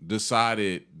prosecution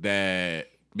decided that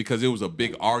because it was a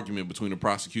big argument between the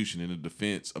prosecution and the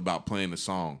defense about playing the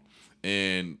song,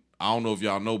 and I don't know if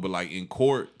y'all know, but like in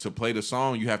court to play the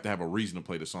song, you have to have a reason to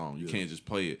play the song. You can't just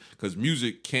play it because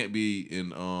music can't be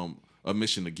in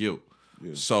admission to guilt.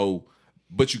 Yeah. So,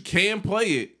 but you can play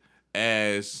it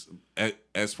as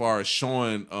far as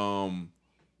showing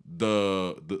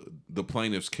the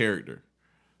plaintiff's character.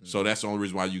 So that's the only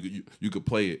reason why you could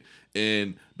play it.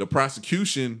 And the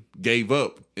prosecution gave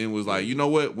up and was like, you know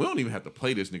what? We don't even have to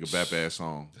play this nigga bap ass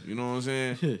song. You know what I'm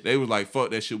saying? They was like,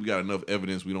 fuck that shit. We got enough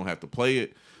evidence. We don't have to play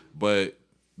it. But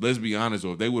let's be honest,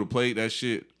 though, if they would have played that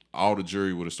shit, all the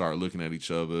jury would have started looking at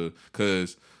each other.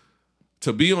 Because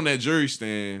to be on that jury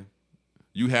stand,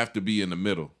 you have to be in the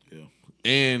middle. Yeah.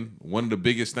 And one of the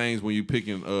biggest things when you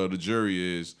picking the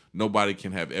jury is nobody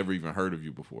can have ever even heard of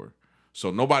you before. So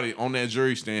nobody on that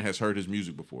jury stand has heard his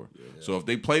music before. Yeah. So if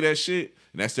they play that shit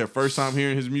and that's their first time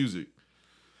hearing his music,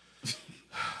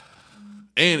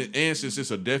 and since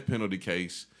it's a death penalty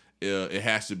case, it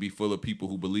has to be full of people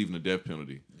who believe in the death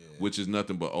penalty, which is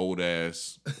nothing but old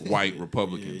ass white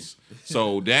Republicans.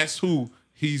 So that's who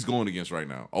he's going against right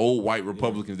now. Old white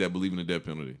Republicans that believe in the death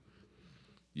penalty.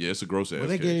 Yeah, it's a gross ass case.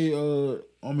 They gave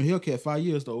Hellcat 5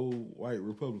 years to old white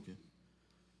Republican.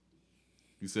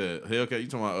 You said Hellcat? You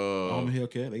talking about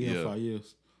Hellcat? They gave him 5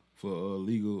 years for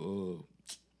legal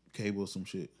cable or some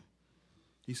shit.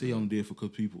 He said he only did it because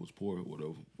people was poor or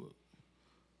whatever.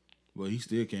 But he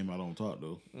still came out on top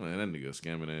though. Man, that nigga a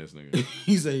scamming ass nigga.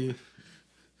 He said,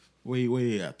 wait,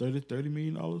 he got $30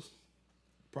 million?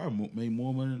 Probably made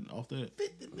more money off that.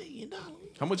 $50 million.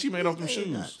 How much he made off them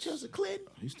shoes? Chelsea Clinton.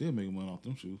 He still making money off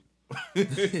them shoes.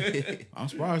 I'm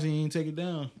surprised he ain't take it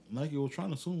down. Nike was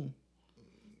trying to sue him.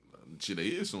 Shit, they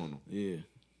is suing him. Yeah.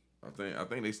 I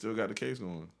think they still got the case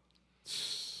going.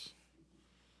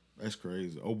 That's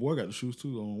crazy. Oh boy got the shoes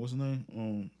too. What's his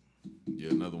name? Yeah,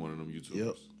 another one of them YouTubers.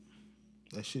 Yep.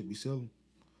 That shit be selling.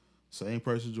 Same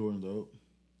price as Jordan though.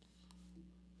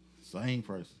 Same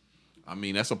price. I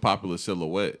mean, that's a popular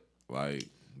silhouette. Like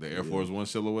the Air Force One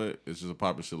silhouette, it's just a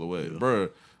popular silhouette. Yeah.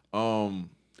 Bruh,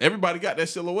 everybody got that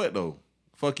silhouette though.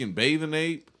 Fucking Bathing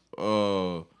Ape,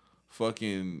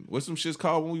 fucking what's some shits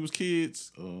called when we was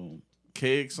kids?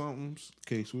 Keg somethings.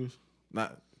 K-Swiss.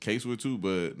 Not K-Swiss too,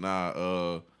 but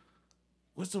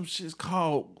what's some shits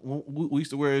called we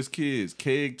used to wear as kids?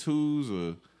 Keg 2s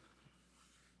or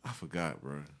I forgot,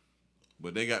 bro.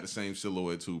 But they got the same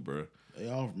silhouette too, bro. They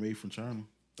all made from China.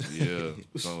 Yeah.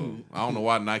 So I don't know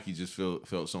why Nike just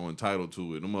felt so entitled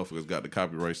to it. Them motherfuckers got the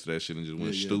copyrights to that shit and just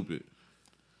went stupid.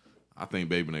 I think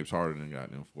Baby Nape's harder than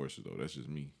goddamn Forces though. That's just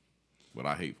me. But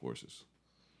I hate Forces.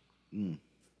 I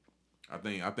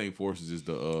think Forces is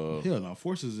the hell no.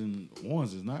 Forces and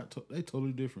Ones is not. They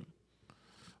totally different.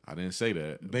 I didn't say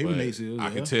that. Baby Nate's is.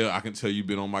 I can tell you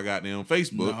been on my goddamn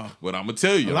Facebook, but I'm gonna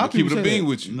tell you. I'm gonna keep it a bean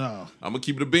with you. No. I'm gonna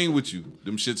keep it a bean with you.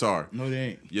 Them shits are. No, they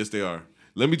ain't. Yes, they are.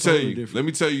 Let me tell you. Let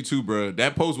me tell you too, bro.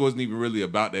 That post wasn't even really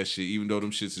about that shit, even though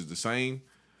them shits is the same.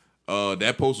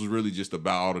 That post was really just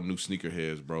about all the new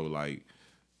sneakerheads, bro. Like,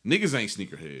 niggas ain't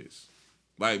sneakerheads.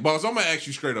 Like, boss, I'm gonna ask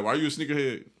you straight up. Are you a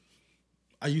sneakerhead?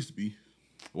 I used to be.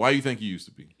 Why you think you used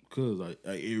to be? Cause I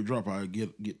every drop I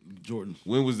get Jordans.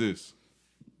 When was this?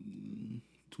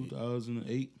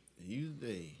 2008.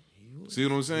 See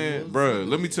what I'm saying, bro?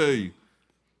 Let me tell you.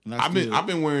 I've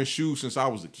been wearing shoes since I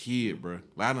was a kid, bro.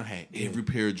 Like, I done had every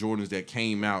pair of Jordans that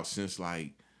came out since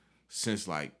probably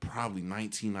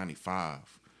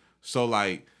 1995. So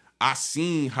like I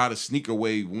seen how the sneaker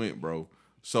wave went, bro.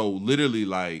 So literally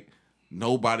like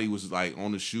nobody was like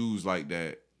on the shoes like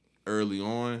that early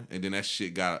on, and then that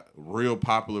shit got real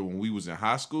popular when we was in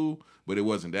high school, but it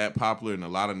wasn't that popular, and a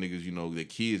lot of niggas, you know, they're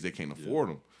kids, they can't afford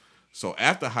them. So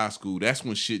after high school, that's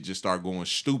when shit just started going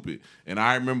stupid. And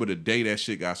I remember the day that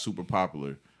shit got super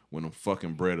popular when them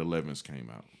fucking Bread 11s came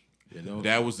out. Yeah,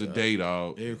 that was the day,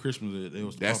 dog. Every Christmas, they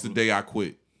was that's popular. The day I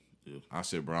quit. Yeah. I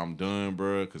said, bro, I'm done,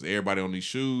 bro, because everybody on these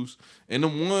shoes. And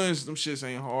them ones, them shits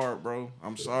ain't hard, bro.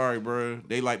 I'm sorry, bro.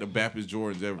 They like the Baptist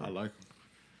Jordans ever. I like them.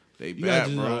 They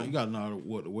bad, bro. You got to know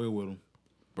what to wear with them.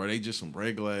 Bro, they just some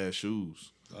regular ass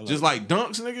shoes. Just like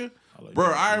Dunks, nigga. Bro,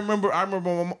 I remember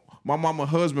my mama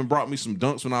husband brought me some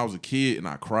Dunks when I was a kid, and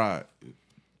I cried.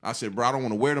 I said, bro, I don't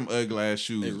want to wear them ugly ass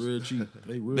shoes. They real cheap.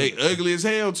 They ugly as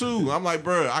hell too. I'm like,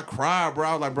 bro, I cried, bro.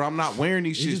 I was like, bro, I'm not wearing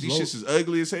these shits. These shits is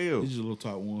ugly as hell. These just little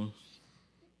top ones.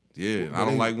 Yeah, I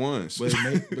don't like ones. But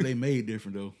they made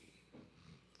different though.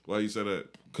 Why you say that?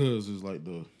 Cause it's like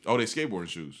they skateboarding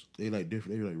shoes. They like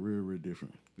different. They like real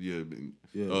different. Yeah.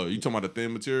 You talking about the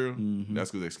thin material? Mm-hmm.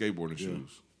 That's because they skateboarding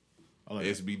shoes. I like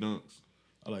SB Dunks.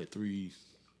 I like 3s.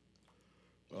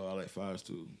 I like 5s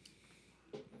too.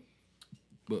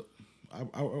 But I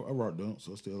rock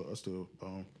Dunks. I still.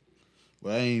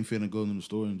 But I ain't finna go in the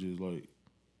store and just like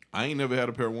I ain't never had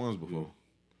a pair of ones before.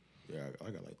 Yeah, I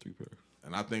got like 3 pairs.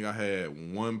 And I think I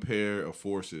had 1 pair of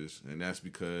Forces, and that's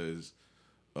because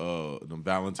the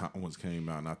Valentine ones came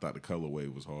out, and I thought the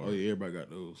colorway was hard. Oh yeah, everybody got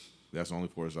those. That's the only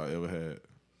Force I ever had.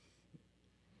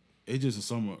 It's just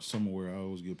a summer where I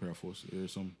always get a pair of Forces or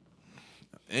something.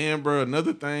 And bro,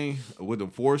 another thing with the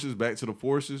Forces, back to the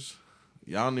Forces,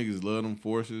 y'all niggas love them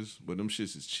Forces, but them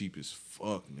shits is cheap as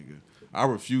fuck, nigga. I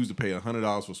refuse to pay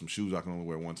 $100 for some shoes I can only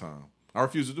wear one time. I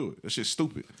refuse to do it. That shit's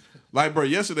stupid. Like, bro,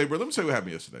 yesterday, bro, let me tell you what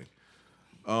happened yesterday.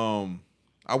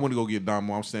 I went to go get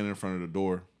Damo. I'm standing in front of the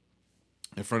door,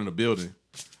 in front of the building,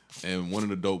 and one of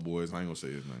the dope boys, I ain't gonna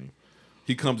say his name,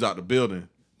 he comes out the building.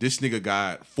 This nigga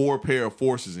got 4 pair of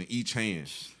Forces in each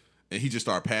hand, and he just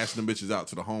started passing them bitches out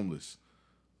to the homeless.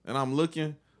 And I'm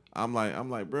looking, I'm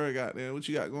like, bro, goddamn, what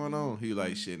you got going on? He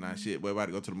like, shit, not shit. Boy, about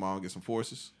to go to the mall and get some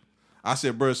Forces. I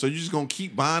said, bro, so you just gonna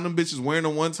keep buying them bitches, wearing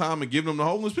them one time, and giving them to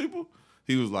homeless people?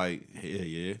 He was like, hell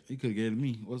yeah. He could have gave it to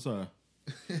me. What size?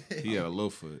 He had a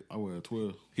low foot. I wear a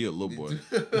 12. He a little boy.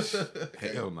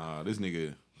 Hell nah, this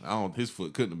nigga, his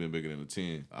foot couldn't have been bigger than a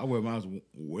 10. I wear mine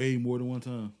way more than one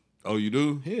time. Oh, you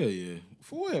do? Hell yeah.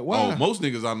 For what? Why? Oh, most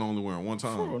niggas I know only wearing one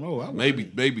time. For, no, I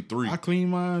maybe 3. I clean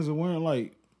mines and wearing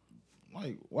like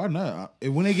why not?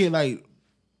 When they get like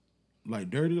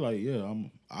dirty, like yeah,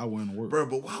 I wear them to work. Bro,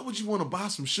 but why would you want to buy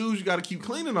some shoes you got to keep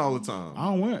cleaning all the time? I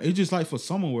don't wear it. It's just like for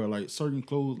summer wear, like certain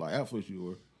clothes, like outfits you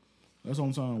wear. That's what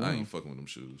I'm saying. I ain't fucking with them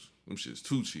shoes. Them shit's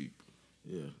too cheap.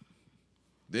 Yeah.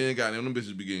 Then goddamn, them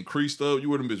bitches be getting creased up. You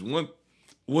wear them bitches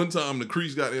one time, the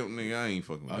crease got them. Nigga, I ain't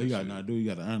fucking with you got not do. You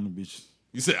got to iron them bitches.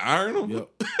 You said iron them? Yep.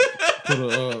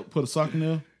 Put a sock in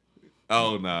there.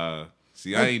 Oh nah.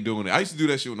 See, I ain't doing it. I used to do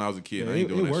that shit when I was a kid. I ain't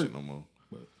doing that shit no more.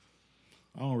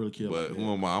 I don't really care. But like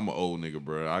who am I? I'm an old nigga,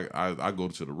 bro. I go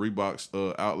to the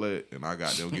Reeboks outlet and I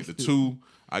got them get the 2.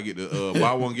 I get the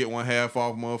buy one get one half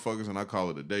off motherfuckers, and I call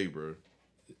it a day, bro.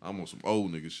 I'm on some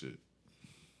old nigga shit.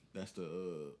 That's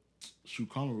the shoe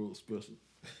collar road special.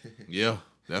 Yeah,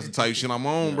 that's the type of shit I'm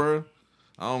on, bro.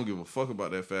 I don't give a fuck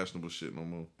about that fashionable shit no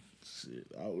more. Shit,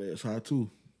 outlet's high too.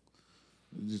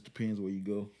 It just depends where you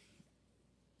go.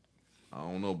 I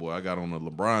don't know, boy. I got on a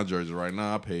LeBron jersey right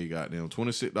now. I paid goddamn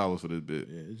 $26 for this bit.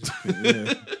 Yeah, it just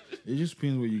depends, it just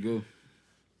depends where you go.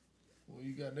 Where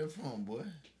you got that from, boy?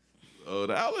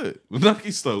 The outlet, the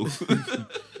Nike store. That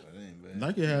ain't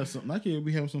bad. Nike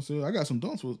be having some sales. I got some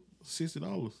dunks for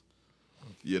 $60.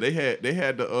 Yeah, they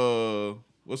had the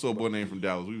what's the boy name from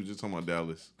Dallas? We were just talking about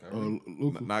Dallas.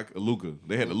 Luka.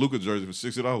 They had the Luka jersey for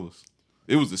 $60.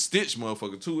 It was a stitch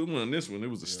motherfucker too. It wasn't this one. It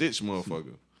was a stitch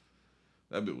motherfucker.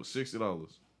 That bit was $60.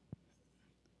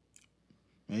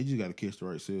 Man, you just gotta catch the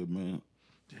right sale, man.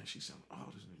 Damn, she selling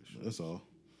all this nigga shit. That's all.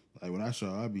 Like when I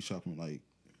shop, I be shopping like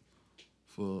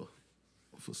for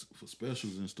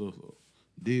specials and stuff,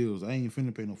 deals. I ain't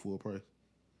finna pay no full price.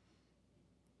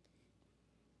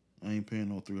 I ain't paying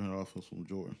no $300 for some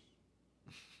Jordan.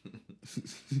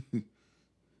 Let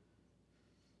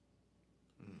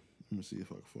me see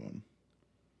if I can find them.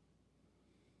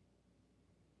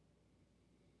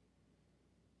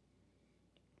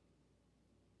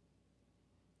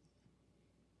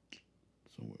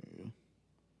 Somewhere, yeah.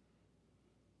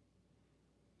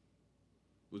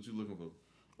 What you looking for?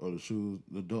 Oh, the shoes,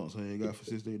 the dunks I got for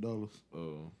 $68.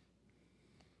 Oh.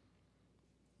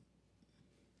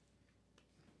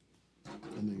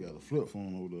 And they got a flip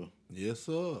phone over there. Yes,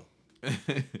 sir.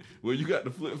 Where you got the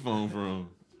flip phone from?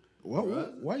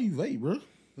 Why you vape, bro?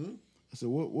 I said,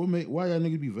 why y'all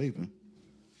niggas be vaping?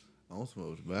 I don't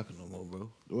smoke tobacco no more, bro.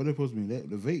 What they supposed to be?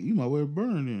 The vape, you might well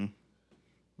burn then.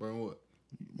 Burn what?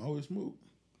 You might well smoke.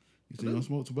 You say you don't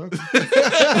smoke tobacco? Nigga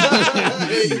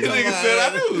said I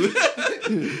do.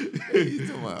 You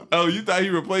talking about? Oh, you thought he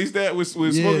replaced that with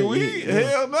smoking weed? Yeah.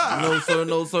 Hell nah. No, sir,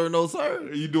 no, sir, no, sir.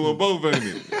 You doing both, ain't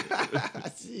it?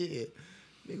 Shit.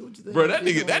 Nigga, what you think? Bro, that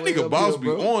nigga boss be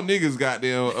on niggas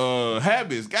goddamn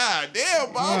habits. God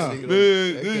damn, boss. Nah.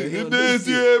 Man, that's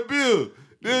your bill.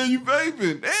 Damn, you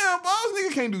vaping. Damn, boss,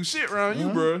 nigga can't do shit around you,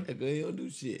 bro. That girl, he don't do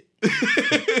shit.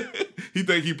 He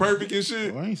think he perfect and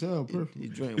shit. I ain't say I'm perfect. He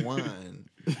drink wine.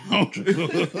 He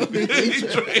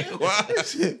drink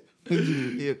wine.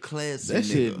 He a classy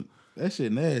nigga. That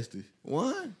shit nasty.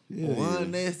 Wine? Yeah,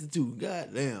 Wine nasty too.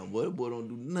 God damn, boy, that boy don't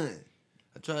do nothing.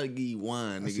 I try to give you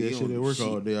wine, I nigga. see that shit at work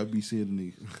all day. I be seeing the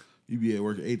niggas. You be at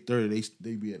work at 8:30.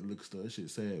 They be at the liquor store. That shit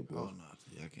sad, bro. Oh no,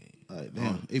 I can't. Like,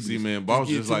 damn. It See, be man, boss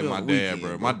Just just get like to my me dad, on weekend,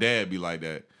 bro. bro. My dad be like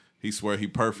that. He swear he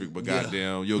perfect, but Yeah.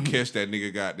 goddamn, you'll catch that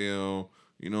nigga goddamn,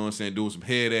 you know what I'm saying, doing some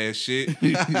head ass shit.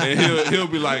 And he'll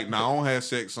be like, nah, I don't have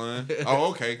sex, son. Oh,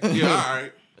 okay. Yeah, all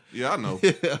right. Yeah, I know.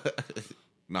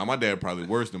 Nah, my dad probably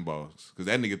worse than boss. Cause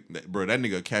that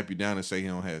nigga cap you down and say he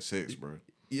don't have sex, bro.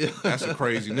 Yeah. That's a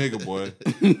crazy nigga, boy.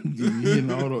 He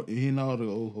in all the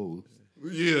old hoes.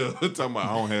 Yeah, talking about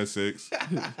I don't have sex.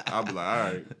 I'll be like, all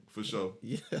right, for sure.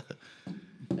 Yeah.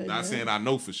 Not saying I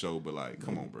know for sure, but like,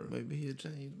 come on, bro. Maybe he'll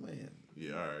change, man.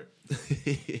 Yeah, all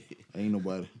right. Ain't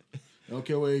nobody. I don't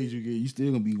care what age you get, you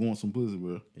still gonna be wanting some pussy,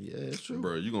 bro. Yeah, it's true.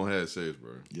 Bro, you gonna have sex,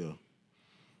 bro. Yeah.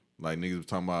 Like niggas was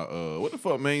talking about, what the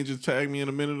fuck, man, just tagged me in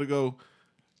a minute ago.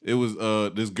 It was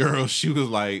this girl, she was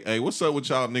like, hey, what's up with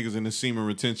y'all niggas in the semen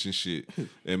retention shit?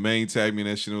 And man tagged me in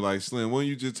that shit and was like, Slim, when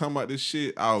you just talking about this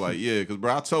shit? I was like, yeah, because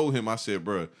bro, I told him, I said,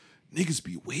 bro, niggas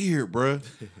be weird, bro.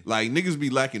 Like niggas be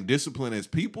lacking discipline as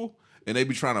people and they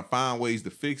be trying to find ways to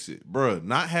fix it. Bro,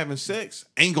 not having sex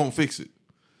ain't gonna fix it.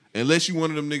 Unless you one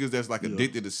of them niggas that's like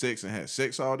addicted to sex and has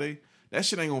sex all day, that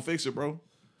shit ain't gonna fix it, bro.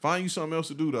 Find you something else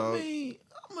to do, dog. I mean,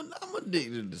 I'm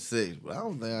addicted to sex, but I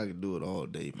don't think I can do it all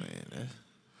day, man.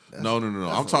 No.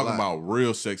 I'm talking about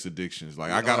real sex addictions.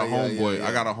 Like I got a homeboy. yeah.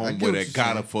 I got a I get homeboy what that you're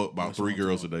gotta saying. fuck about That's 3 what I'm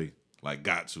girls a day. Like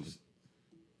got to.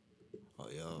 Oh,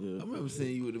 yeah. I remember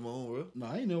seeing you with him on, bro. No,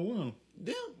 I ain't never won.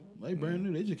 Damn. They brand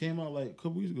new. They just came out like a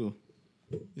couple weeks ago.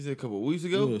 You said a couple of weeks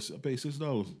ago? Yes, I paid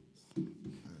 $6.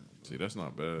 See, that's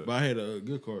not bad. But I had a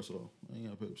good card, so I ain't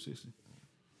gotta pay for 60.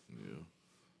 Yeah,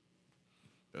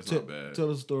 that's not bad. Tell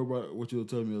us a story about what you were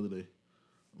telling me the other day.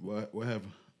 What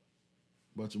happened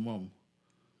about your mama?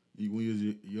 When you was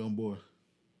a young boy.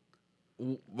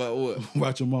 About what?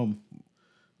 About your mama.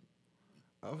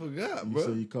 I forgot, You bro.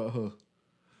 said you caught her.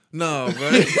 No,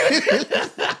 bro.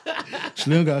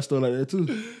 Slim got a story like that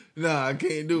too. Nah, I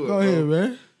can't do it. Go ahead,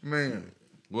 man. Man.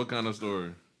 What kind of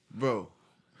story? Bro.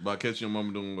 About catching your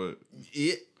mama doing what?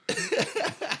 Yeah.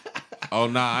 Oh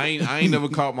nah, I ain't never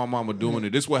caught my mama doing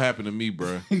it. This what happened to me,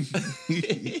 bro.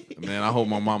 Man, I hope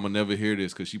my mama never hear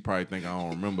this because she probably think I don't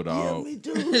remember the Yeah, all. me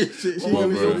too. She My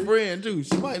mama's bro. your friend, too.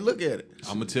 She might look at it.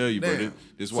 I'm gonna tell you, bro. Damn.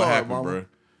 This what Sorry, happened, mama. bro.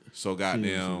 So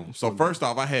goddamn. So first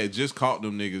off, I had just caught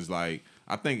them niggas. Like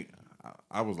I think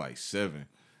I was like 7,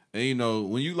 and you know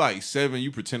when you like 7,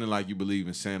 you pretending like you believe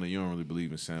in Santa. You don't really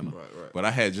believe in Santa. Right. But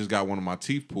I had just got one of my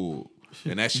teeth pulled,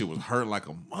 and that shit was hurt like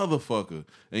a motherfucker.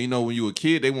 And you know when you a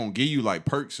kid, they won't give you like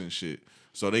perks and shit.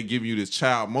 So they give you this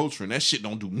child Motrin. That shit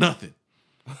don't do nothing.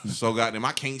 So goddamn,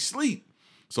 I can't sleep.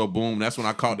 So boom, that's when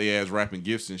I caught their ass wrapping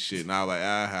gifts and shit. And I was like,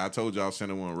 I told y'all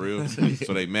Santa wasn't real.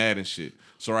 So they mad and shit.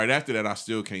 So right after that, I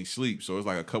still can't sleep. So it's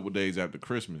like a couple days after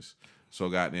Christmas. So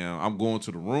goddamn, I'm going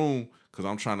to the room because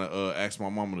I'm trying to ask my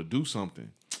mama to do something.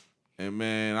 And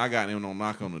man, I got them no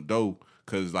knock on the door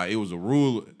because like it was a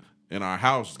rule in our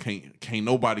house. Can't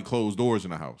nobody close doors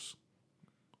in the house.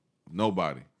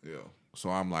 Nobody. Yeah. So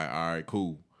I'm like, all right,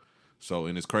 cool. So,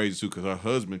 and it's crazy too, because her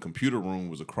husband's computer room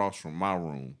was across from my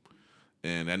room.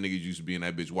 And that nigga used to be in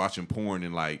that bitch watching porn.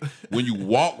 And like, when you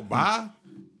walk by,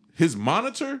 his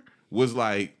monitor was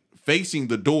like facing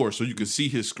the door so you could see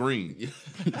his screen.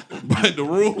 But the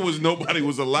rule was nobody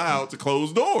was allowed to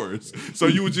close doors. So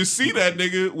you would just see that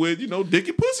nigga with, you know, dick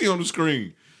and pussy on the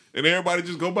screen. And everybody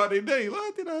just go by their day.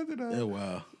 Yeah,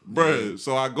 wow. Bruh,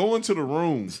 so I go into the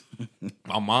room.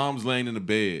 My mom's laying in the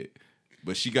bed,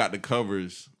 but she got the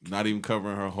covers, not even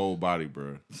covering her whole body,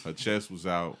 bruh. Her chest was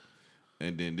out,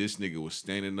 and then this nigga was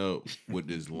standing up with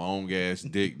this long-ass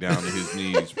dick down to his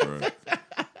knees, bruh.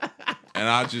 And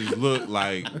I just looked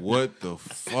like, what the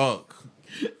fuck?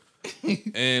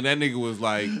 And that nigga was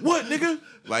like, what, nigga?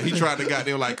 Like, he tried to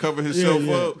goddamn, like, cover himself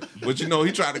up. But, you know,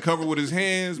 he tried to cover with his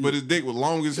hands, but his dick was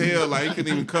long as hell. Like, he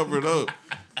couldn't even cover it up.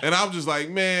 And I was just like,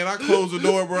 man, I closed the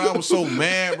door, bro. I was so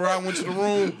mad, bro. I went to the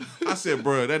room. I said,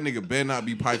 bro, that nigga better not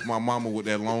be piping my mama with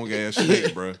that long-ass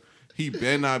shit, bro. He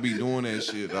better not be doing that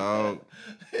shit, dog.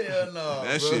 Hell no.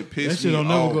 That bro. shit pissed That shit me don't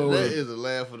never off. go That away. is a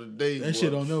laugh of the day. That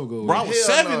shit don't never go Bro, I away. was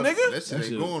Hell 7, no. nigga. That shit ain't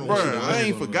shit- going Bro, away. I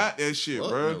ain't forgot that shit, Fuck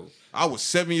bro. no. I was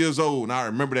 7 years old, and I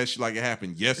remember that shit like it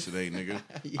happened yesterday, nigga.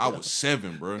 I was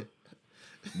 7, bro.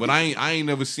 But I ain't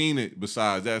never seen it.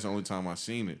 Besides, that's the only time I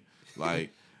seen it.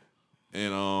 Like,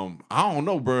 and I don't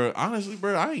know, bro. Honestly,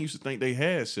 bro, I ain't used to think they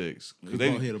had sex. He They,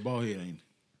 bald head, ain't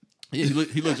he? yeah,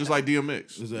 he looked just like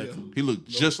DMX. Exactly. He looked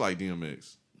just like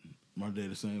DMX. My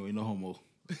dad the same way, no homo.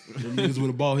 Them niggas with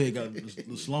a bald head got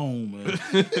the Sloan, man.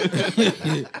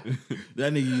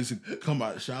 That nigga used to come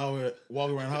out the shower,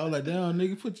 walk around the house like, damn,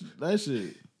 nigga, put that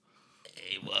shit.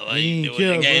 Hey, boy, what He you ain't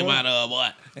doing? care, Game bro. out of boy.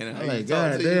 And I'm he like, talk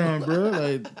God to you. damn, bro.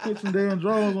 Like, put some damn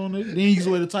drawers on it. Then you used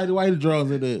to wear the tighty white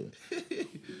drawers in there.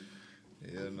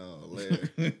 Hell no,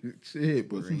 Larry. Shit,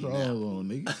 put some drawers on,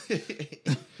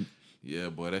 nigga. Yeah,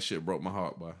 boy, that shit broke my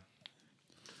heart, boy.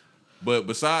 But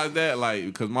besides that, like,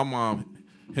 because him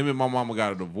and my mama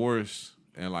got a divorce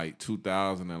in like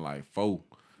 2004.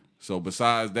 So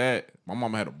besides that, my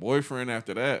mama had a boyfriend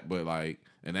after that, but like,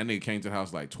 and that nigga came to the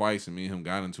house like twice, and me and him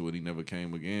got into it. He never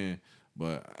came again.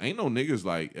 But ain't no niggas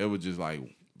like ever just like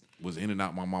was in and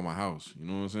out my mama house. You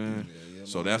know what I'm saying?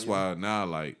 So that's why now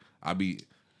like I be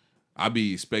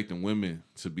expecting women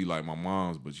to be like my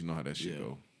moms, but you know how that shit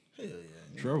go. Hell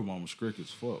yeah. Trevor mama strict as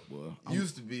fuck, boy.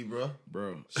 Used to be, bro.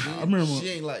 I remember She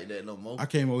ain't like that no more. I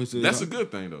came over to That's a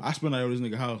good thing though. I spent out at this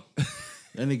nigga house.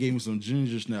 And they gave me some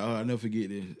ginger snap. Oh, I never forget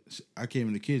this. I came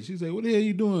in the kitchen. She said, "What the hell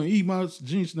you doing? Eat my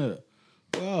ginger snap."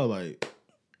 Well, I was like,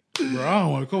 bro, I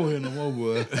don't want to come here no more,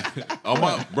 boy.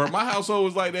 My household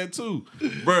was like that too,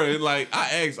 bro. And like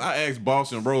I asked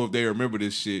Boss and Bro if they remember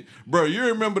this shit, bro. You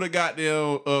remember the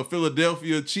goddamn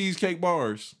Philadelphia cheesecake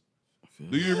bars?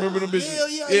 Do you remember them bitches? Hell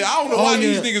yeah. I don't know why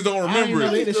these niggas don't remember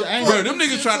it. Bro, them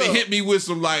niggas trying to hit me with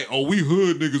some like, oh, we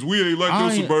hood niggas. We ain't like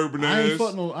them suburban ass.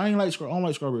 I don't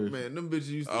like strawberries. Man, them bitches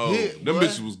used to hit, them boy.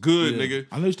 bitches was good, Yeah. nigga.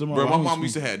 I know them. Bro, my mom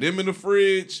used to have them in the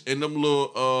fridge and them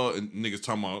little and niggas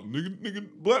talking about nigga,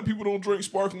 black people don't drink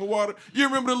sparkling water. You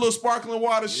remember the little sparkling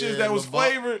water shit that was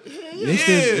flavored?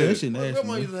 That shit nasty.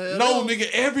 Grandma used to have No, those. nigga,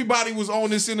 everybody was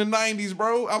on this in the 90s,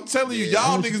 bro. I'm telling you,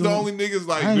 y'all I niggas used the to- only niggas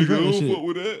like, I ain't nigga, drinking don't shit. fuck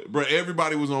with that. Bro,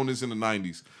 everybody was on this in the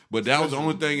 90s. But that was the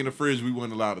only thing in the fridge we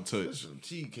weren't allowed to touch. Some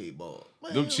cheesecake balls.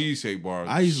 Them cheesecake bars.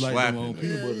 I used to like them slapping. on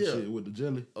peanut butter Yeah. shit with the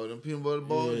jelly. Oh, them peanut butter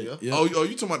balls? Yeah. Yeah. Oh,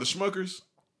 you talking about the Schmuckers?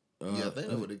 Yeah, I think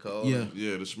that's what they call Yeah. it.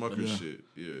 Yeah, the Schmuckers Yeah. shit.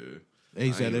 Yeah. They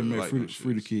used to I have ain't them really make like free, them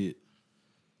free the shits. kid.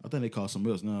 I think they call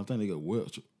something else now. I think they got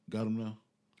Welch. Got them now.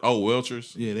 Oh,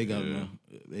 Welchers? Yeah, they got them now.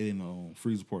 They didn't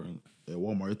freezer part at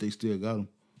Walmart. If they still got them.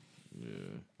 Yeah.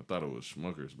 I thought it was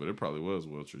Schmuckers, but it probably was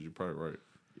Welchers. You're probably right.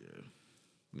 Yeah.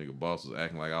 Nigga, Boss was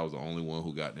acting like I was the only one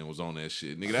who was on that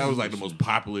shit. Nigga, that was like the most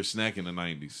popular snack in the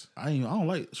 90s. I don't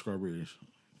like strawberries.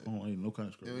 I don't like no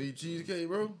kind of You don't strawberries. eat cheesecake,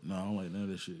 bro? No, I don't like none of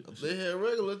that shit. They had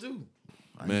regular, too.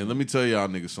 Man, let me tell y'all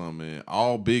niggas something, man.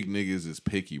 All big niggas is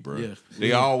picky, bro. Yeah. They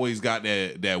Yeah. always got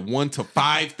that 1 to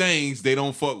 5 things they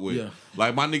don't fuck with. Yeah.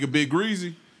 Like my nigga Big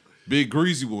Greasy. Big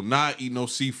Greasy will not eat no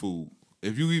seafood.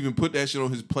 If you even put that shit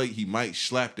on his plate, he might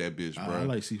slap that bitch, bro. I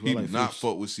like seafood. He I like do not fish.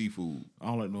 fuck with seafood. I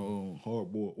don't like no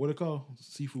hard boiled. What it called?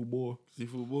 Seafood boil.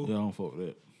 Seafood bowl? Yeah, I don't fuck with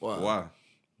that. Why?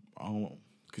 I don't.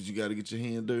 Because you got to get your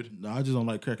hand dirty. No, I just don't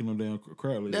like cracking them damn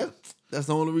crab legs. That's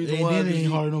the only reason And why. then it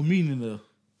ain't hardly no meat in there.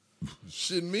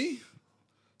 Shit, me?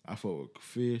 I fuck with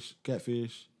fish,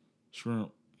 catfish,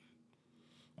 shrimp.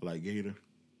 I like gator.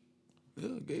 Yeah,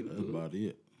 gator. That's about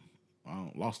it. I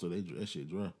don't lobster. That shit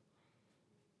dry.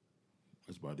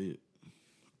 That's about it.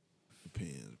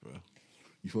 Depends, bro.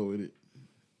 You fuck with it?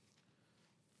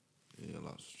 Yeah,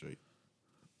 lobster straight.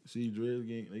 See, dreads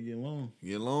they getting long.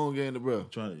 Get long, gator, bro.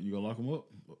 You gonna lock them up?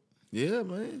 Yeah,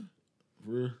 man.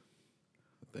 For real?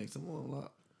 I think some of them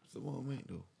lock. Some of them ain't,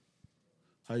 though.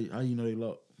 How you know they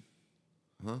lock?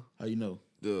 Huh? How you know?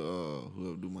 The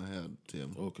whoever do my hair tell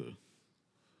me. Okay.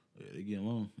 Yeah, they getting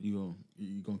long. You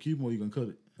gonna keep them or you gonna cut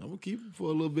it? I'm gonna keep them for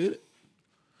a little bit.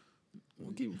 I'm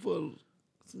gonna keep them for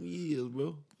some years,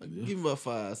 bro. Give them about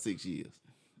 5-6 years.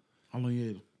 How long you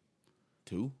had them?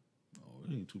 2. Oh,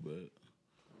 it ain't too bad.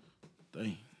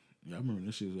 Dang. Yeah, I remember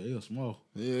that shit was small.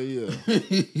 Yeah.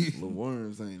 Little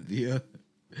worms, ain't it? Yeah.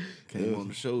 Came on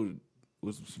the show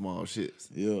with some small shits.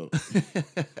 Yeah.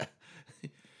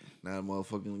 Now the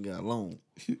motherfucking got long.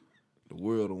 The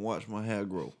world done watch my hair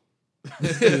grow.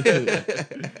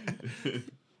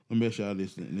 Let me ask y'all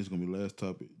this, and this is gonna be the last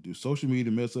topic. Do social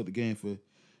media mess up the game for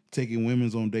taking women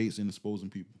on dates and exposing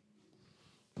people?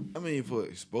 I mean, for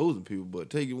exposing people, but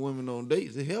taking women on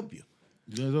dates, it help you.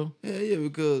 You think so? Yeah,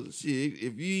 because shit,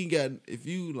 if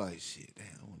you like shit, damn,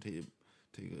 I want to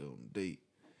take her on a date.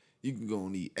 You can go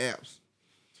on these apps,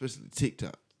 especially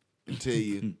TikTok,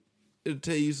 and it'll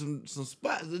tell you some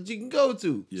spots that you can go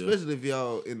to, especially if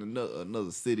y'all in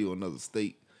another city or another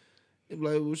state. It'll be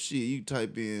like, well, shit, you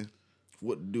type in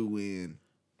what to do in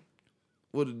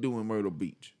Myrtle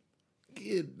Beach.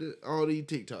 Get all these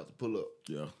TikToks to pull up.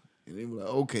 Yeah. And they be like,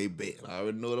 okay, bet. I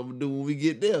already know what I'm going to do when we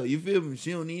get there. You feel me?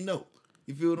 She don't even know.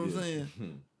 You feel what I'm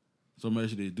saying? So I'm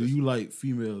asking this: do you like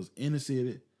females in the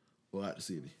city or out the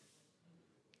city?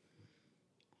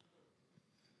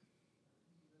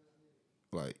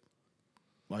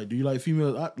 Like, do you like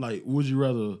females out? Like, would you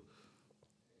rather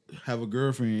have a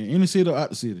girlfriend in the city or out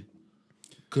the city?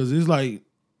 Cause it's like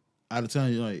out of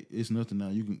town, you're like it's nothing now.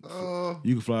 You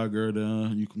can fly a girl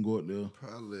down. You can go up there.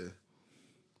 Probably.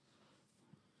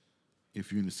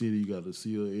 If you're in the city, you got to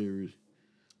see her area.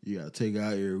 You got to take her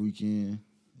out every weekend.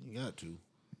 You got to.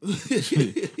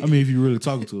 I mean, if you really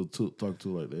talking to her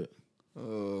like that.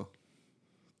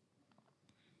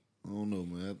 I don't know,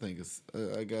 man. I think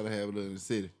I gotta have it in the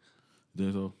city.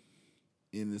 Then so,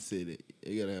 in the city.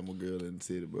 You gotta have my girl in the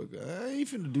city, bro. I ain't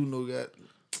finna do no god.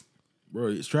 Bro,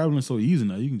 it's traveling so easy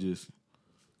now. You can just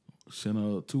send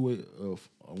a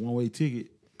a one-way ticket.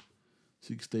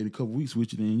 She can stay a couple weeks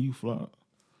with you, then you fly.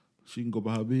 She can go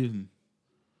by her business.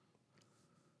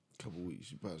 Couple weeks.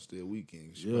 She probably stay a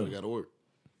weekend. She Yeah. probably gotta work.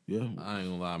 Yeah. I ain't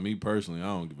gonna lie. Me personally, I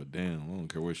don't give a damn. I don't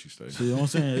care where she stays. See what I'm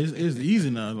saying? It's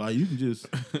easy now. Like, you can just...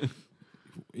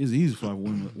 It's easy to fly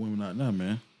women out now,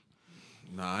 man.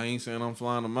 Nah, I ain't saying I'm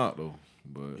flying them out, though.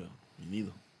 But Me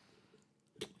neither.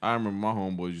 I remember my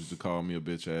homeboys used to call me a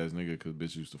bitch-ass nigga because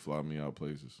bitch used to fly me out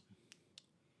places.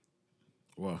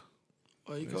 Wow.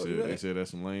 Oh, you They call said, you they that? said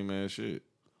that's some lame-ass shit.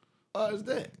 Oh, it's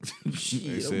that. Shit,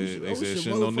 They I said, wish shouldn't a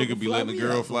no motherfucker nigga be fly letting a me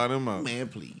girl out. fly them out. Man,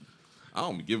 please. I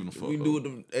don't be giving a fuck. We do it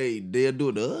to, hey, they'll do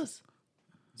it to us.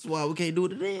 That's why we can't do it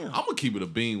to them. I'm gonna keep it a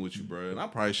bean with you, bro. And I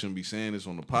probably shouldn't be saying this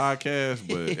on the podcast,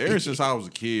 but ever since I was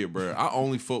a kid, bro, I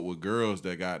only fuck with girls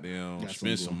that goddamn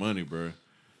spend some money, bro.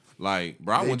 Like,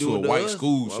 bro, I They went do to a it to white us.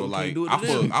 school, Why so we like, can't do it to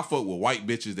them? I fuck with white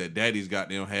bitches that daddies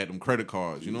goddamn had them credit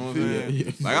cards. You know what I'm saying?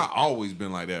 Yeah. Like, I always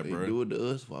been like that, They bro. do it to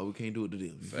us. Why we can't do it to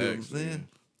them? You feel what I'm Facts, saying? man.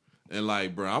 And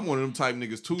like, bro, I'm one of them type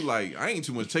niggas too. Like, I ain't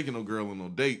too much taking no girl on no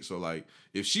date. So like,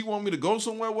 if she want me to go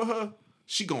somewhere with her,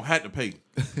 she gonna have to pay.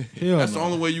 Hell That's no. the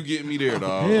only way you get me there,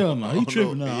 dog. Hell no. He Oh,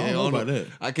 tripping no. now. Yeah, I don't know about that.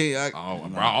 I can't. Oh,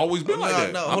 bro, I always been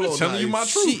like that. I'm hold just on, telling you If my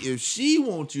truth. If she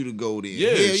wants you to go, then Yeah,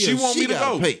 hell she want me to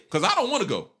gotta go Pay. because I don't want to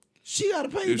go. She gotta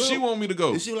pay. If bro. she want me to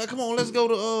go, if she like, come on, let's go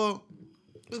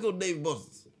to David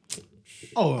Buster's.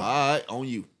 Oh, All right, on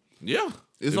you. yeah.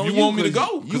 It's if on you want me to 'cause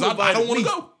go, you because I invited don't want me. to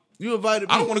go. You invited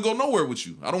me. I don't want to go nowhere with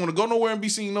you. I don't want to go nowhere and be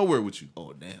seen nowhere with you.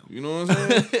 Oh damn. You know what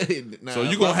I'm saying? Nah, So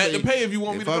you if gonna I have say- to pay if you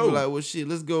want me if to I go. be like, well, shit,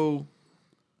 let's go.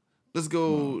 Let's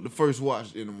go the first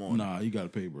watch in the morning. nah, you gotta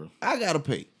pay, bro. I gotta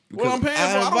pay. Well, I'm Because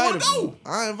paying for it. I don't wanna invited her. go.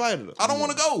 I invited her. I don't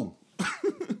want to go.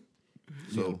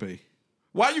 You gotta pay.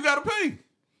 Why you gotta pay?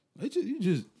 You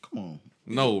just come on.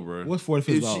 No, bro. What's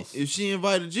 $45? If she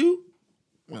invited you,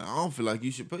 well, I don't feel like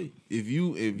you should pay. If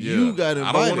you Yeah. got invited,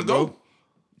 I don't want to bro, go.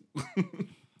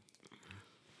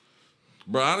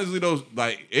 Bro, honestly though,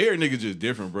 like every nigga just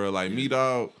different, bro. Like me,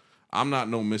 dog. I'm not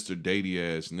no Mr.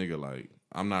 Datey ass nigga. Like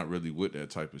I'm not really with that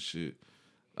type of shit.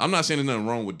 I'm not saying there's nothing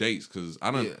wrong with dates because I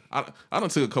done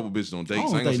took a couple bitches on I dates. don't I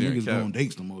ain't gonna think say niggas cap. go on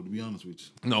dates no more, to be honest with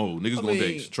you. No, niggas go on mean,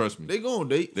 dates. Trust me. they go on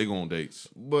date. They go on dates.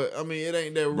 But I mean, it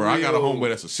ain't that. Bro, real, I got a homeboy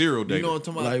that's a serial dater. You know what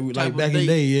I'm talking about? Like Type back of in the date.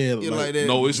 day, yeah. Yeah, Like, like that.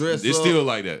 No, it's dress still up.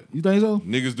 like that. you think so?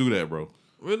 Niggas do that, bro.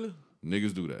 Really.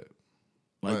 Niggas do that.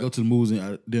 Like Right. go to the movies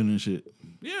and dinner and shit.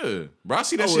 Yeah, bro. I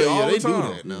see that Oh, shit well, all they the time.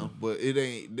 do that now, but it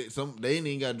ain't. They ain't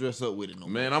even got to dress up with it no more.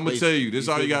 Man, I'm gonna tell you, this is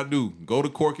all you feel gotta do. Go to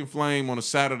Cork and Flame on a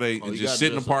Saturday Oh, and you just gotta sit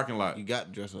in the dress up. parking lot. You got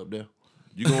to dress up there.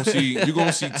 You gonna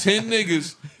see 10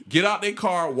 niggas get out their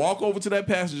car, walk over to that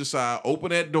passenger side, open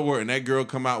that door, and that girl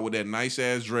come out with that nice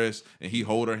ass dress, and he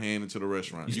hold her hand into the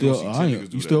restaurant. You gonna see 10 niggas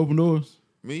do You that. still open doors?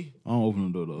 Me? I don't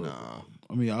open the door though. Nah.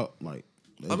 I mean, I like.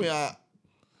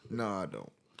 No, I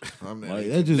don't. I'm not. Like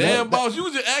that just Damn, that, boss, you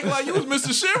was just acting like you was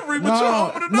Mr. Chivalry, but you no,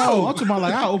 open the door. no, I'm talking about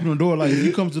like I open the door. Like if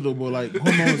you come to the door, like come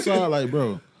on the side, like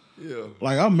bro. Yeah.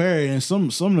 Like I'm married, and some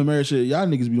of the married shit, y'all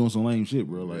niggas be doing some lame shit,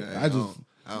 bro. Like Yeah, I just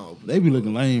I don't open they be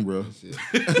looking lame, bro.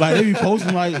 Like they be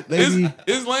posting like they be.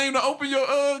 It's lame to open your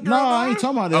girl No, I ain't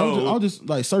door? talking about that. Oh. I'm just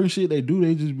like certain shit they do.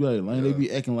 They just be like lame. They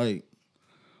be acting like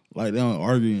they don't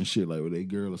argue and shit like with their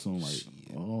girl or something. Like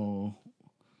oh,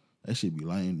 that shit be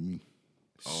lame to me.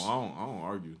 Oh, I don't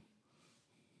argue.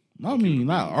 No, I mean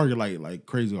not argue like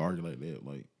crazy argue like that.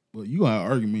 Like, but you gonna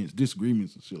have arguments,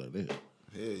 disagreements and shit like that.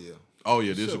 Hell yeah. Oh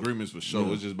yeah, disagreements for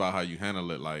sure. It's just about how you handle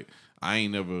it. Like I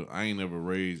ain't never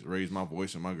raised my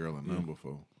voice in my girl or nothing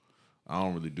before. I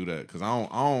don't really do that because I ain't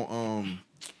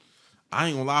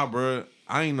gonna lie, bro.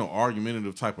 I ain't no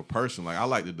argumentative type of person. Like I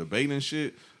like to debate and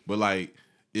shit, but like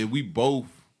if we both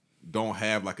don't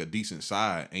have like a decent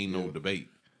side, ain't no debate.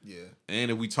 Yeah.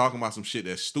 And if we talking about some shit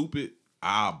that's stupid,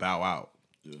 I'll bow out.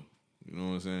 Yeah. You know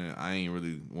what I'm saying? I ain't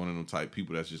really one of them type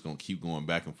people that's just gonna keep going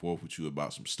back and forth with you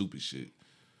about some stupid shit.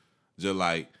 Just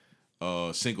like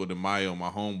Cinco de Mayo, my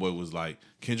homeboy was like,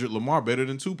 Kendrick Lamar better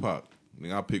than Tupac.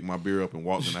 Nigga, I picked my beer up and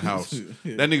walked in the house.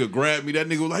 That nigga grabbed me. That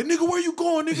nigga was like, nigga, where you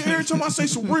going? Nigga, every time I say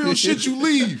some real shit, you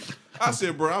leave. I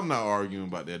said, bro, I'm not arguing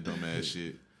about that dumb ass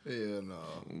shit. Hell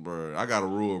no. Bro, I got a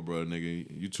rule, bro, nigga.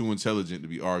 You too intelligent to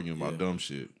be arguing about dumb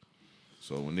shit.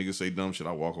 So when niggas say dumb shit,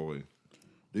 I walk away.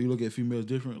 Do you look at females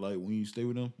different? Like when you stay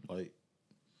with them, like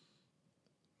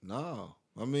No.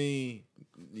 I mean,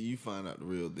 you find out the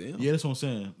real them. yeah, that's what I'm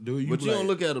saying. Do you? But be you like, don't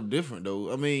look at them different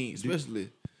though. I mean, especially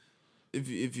if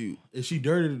you If she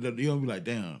dirty, you don't be like,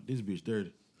 damn, this bitch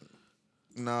dirty.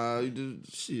 nah, you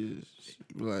just shit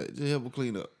like just help her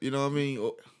clean up. You know what I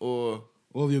mean? Or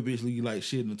Or if your bitch leave you like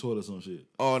shit in the toilet or some shit.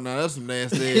 Oh, no, that's some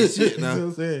nasty ass shit You know now. what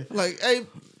I'm saying? Like, hey,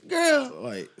 girl.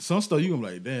 Like, some stuff you gonna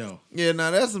be like, damn. Yeah,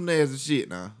 nah, that's some nasty shit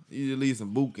now. You just leave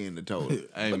some buka in the toilet.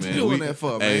 Hey, what man, you doing that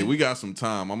for, man? Hey, we got some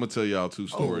time. I'm gonna tell y'all 2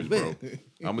 stories, bro. man.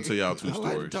 I'm gonna tell y'all 2 I like to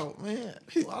stories. talk, man.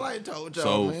 I like to talk with y'all,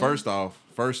 So man. first off,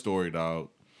 first story, dog.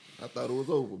 I thought it was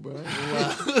over, bro. I ain't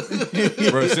gonna lie.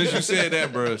 Bro, since you said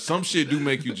that, bro, some shit do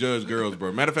make you judge girls,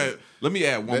 bro. Matter of fact, let me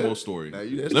add one more story. Now,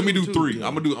 that's Let me do two, 3. yeah.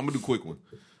 I'm gonna do a quick one.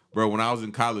 Bro, when I was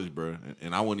in college, bro,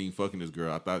 and I wasn't even fucking this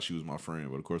girl. I thought she was my friend,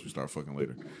 but of course we started fucking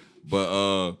later.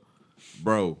 But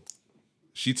bro,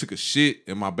 she took a shit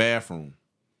in my bathroom.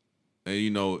 And you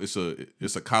know, it's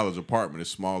a college apartment. It's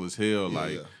small as hell.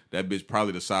 Like that bitch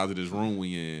probably the size of this room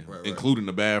we in, including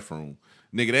the bathroom.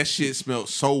 Nigga, that shit smelled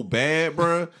so bad,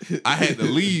 bro. I had to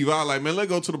leave. I was like, man, let's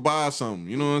go to the bar or something.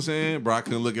 You know what I'm saying? Bro, I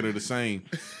couldn't look at her the same.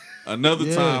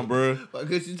 Another time, bro.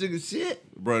 Because you took a shit?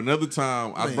 Bro, another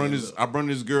time, I brought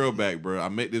this girl back, bro. I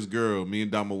met this girl. Me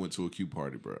and Damo went to a Q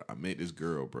party, bro. I met this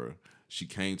girl, bro. She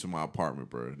came to my apartment,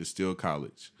 bro. It's still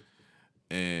college.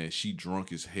 And she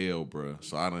drunk as hell, bro.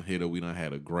 So I done hit her. We done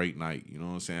had a great night. You know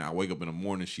what I'm saying? I wake up in the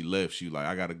morning. She left. She like,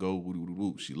 I got to go.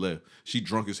 Woo. She left. She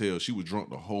drunk as hell. She was drunk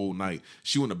the whole night.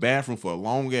 She went to the bathroom for a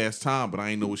long ass time, but I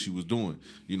ain't know what she was doing.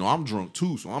 You know, I'm drunk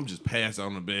too, so I'm just passed out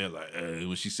on the bed like,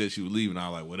 when she said she was leaving, I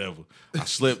was like, whatever. I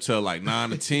slept till like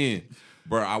 9 or 10.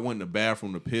 Bro, I went in the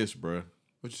bathroom to piss, bro.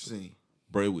 What you seen?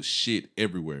 Bro, it was shit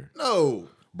everywhere. No.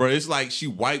 Bro, it's like she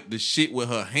wiped the shit with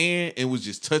her hand and was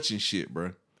just touching shit,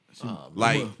 bro.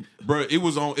 Like, bro, it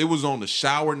was on the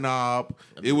shower knob.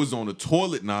 It was on the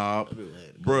toilet knob.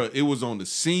 Bro, it was on the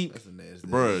sink.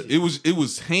 Bro, it was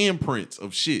handprints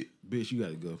of shit. Bitch, you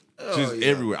gotta go. Just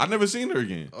everywhere. I never seen her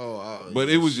again. But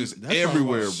it was just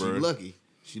everywhere, bro.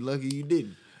 She lucky you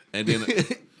didn't. And then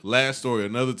last story,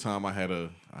 another time I had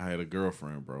a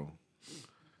girlfriend, bro.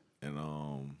 And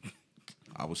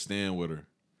I was staying with her.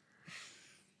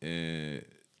 And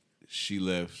she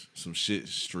left some shit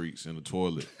streaks in the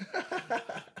toilet.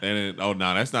 And then,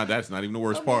 that's not even the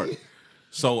worst part.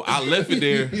 So I left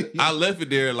it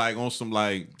there like on some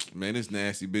like, man, this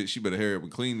nasty bitch. She better hurry up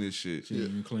and clean this shit. She didn't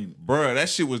even clean it. Bruh, that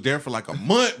shit was there for like a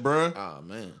month, bruh. Oh,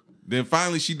 man. Then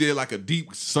finally she did like a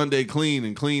deep Sunday clean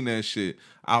and cleaned that shit.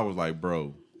 I was like,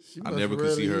 bro, I never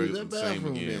could see her the same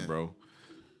again,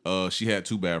 bro. She had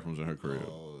 2 bathrooms in her crib.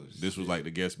 This was like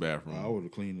the guest bathroom. I would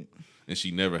have cleaned it. And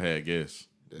she never had guests.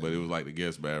 But it was like the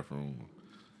guest bathroom.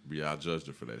 But yeah, I judged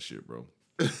her for that shit, bro.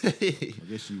 I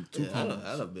guess you too common.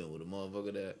 I'd have been with a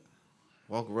motherfucker that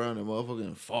walk around that motherfucker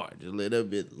and fart. Just let that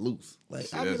bitch loose.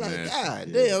 Like, I'd be like, nasty.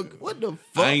 God damn, what the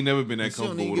fuck? I ain't never been that She don't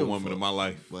comfortable even with a give a woman fuck. in my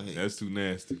life. But hey. That's too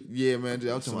nasty. Yeah, man,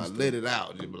 I'm talking about let it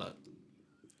out. Just be like,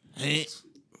 hey,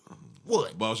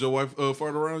 what? Boss, your wife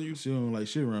fart around you? She don't like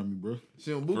shit around me, bro.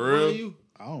 She don't book For real? around you?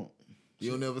 I don't.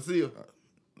 You don't never see her?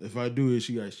 If I do it,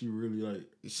 she really like.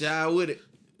 You shy with it?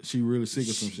 She really sick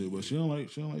of some shit, but she don't like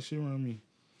shit around me.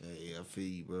 Hey, I feel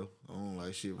you, bro. I don't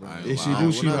like shit around I me. If she I do,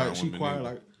 don't she want like that she woman quiet either.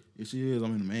 like. If she is,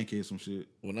 I'm in the man cave some shit.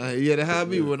 When that how I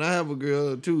be. When I have a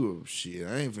girl too, shit,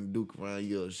 I ain't finna duke around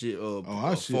you or shit.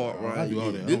 I shit. Fart I around do you.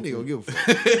 all that. This I nigga don't don't give a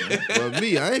fuck. But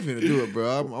me, I ain't finna do it, bro.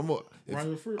 Around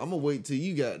your foot? I'm gonna wait till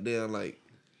you got down, like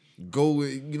go.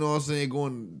 You know what I'm saying?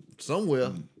 Going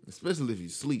somewhere, especially if you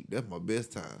sleep. That's my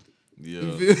best time. Yeah.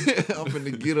 You feel me? I'm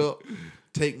finna get up.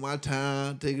 Take my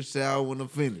time, take a shower when I'm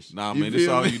finished. Nah, You man, this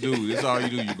feel all me? you do. This all you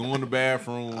do. You go in the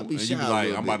bathroom and you be shy a like,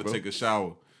 little I'm about bit, to bro. take a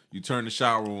shower. You turn the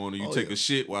shower on and you take a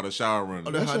shit while the shower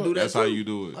running. That's how I do that That's how too. you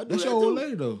do I it. do That's that your old too.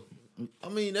 lady though. I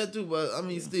mean that too, but I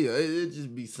mean still, it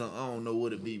just be something. I don't know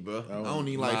what it be, bro. I don't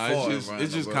even like Nah, farting.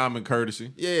 it's just bro. common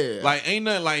courtesy. Yeah. Like, ain't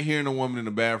nothing like hearing a woman in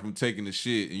the bathroom taking a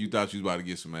shit and you thought you was about to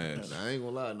get some ass. I ain't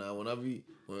gonna lie now. When I be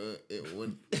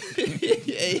when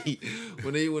hey,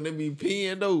 when they be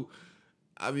peeing though,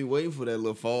 I be waiting for that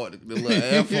little fart, the little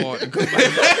air fart to come out.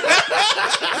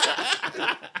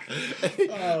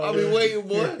 I be waiting,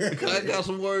 boy. I got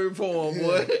some word for him,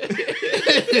 boy.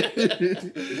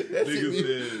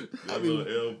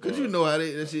 Cause you know how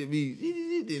that shit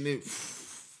be. Then it,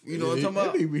 you know what I'm talking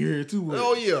about? They be here too. Boy.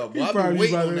 Oh yeah, boy. I probably be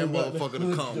waiting about on that everybody.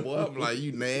 motherfucker to come, boy. I'm like,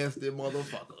 you nasty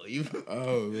motherfucker. You.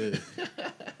 Oh man.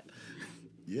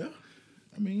 Yeah.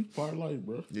 I mean, part of life,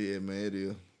 bro. Yeah, man, it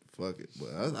is. Fuck it, but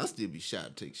I still be shy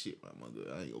to take shit right, my good.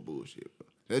 I ain't gonna bullshit, bro.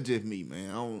 That's just me, man.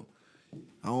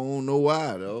 I don't know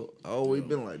why though. I always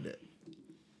been like that.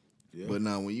 Yeah. But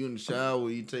now when you in the shower,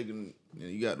 you taking,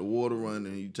 you got the water running,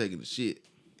 and you taking the shit,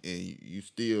 and you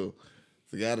still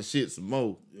forgot to shit some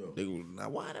more. Yeah. They go, now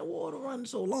why that water running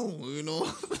so long? You know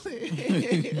what I'm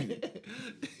saying?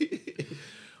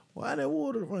 Why that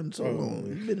water running so long?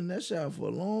 You been in that shower for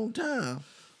a long time.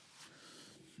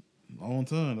 On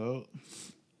time, dog.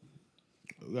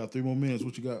 We got 3 more minutes.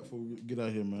 What you got before we get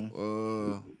out here, man?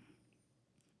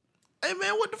 Hey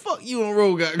man, what the fuck you and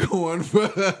Ro got going, bro?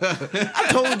 I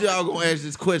told you I was gonna ask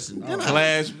this question.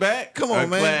 Clash back? Come on,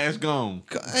 man. Clash gone.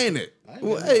 Ain't it?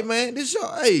 Well, hey man, this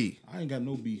y'all. Hey, I ain't got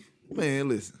no beef. man,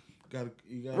 listen, You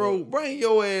gotta, bro, bring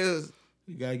your ass.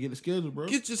 You gotta get the schedule, bro.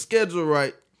 Get your schedule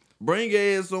right. Bring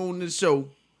your ass on this show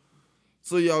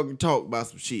so y'all can talk about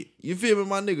some shit. You feel me,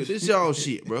 my nigga? This y'all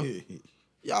shit, bro.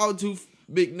 Y'all two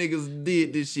big niggas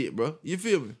did this shit, bro. You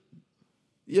feel me?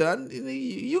 Yeah,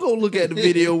 you go look at the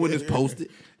video when it's posted,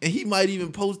 and he might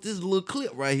even post this little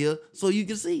clip right here so you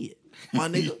can see it, my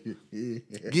nigga.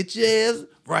 Get your ass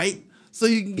right so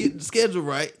you can get the schedule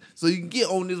right so you can get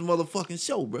on this motherfucking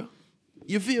show, bro.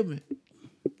 You feel me?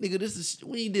 Nigga,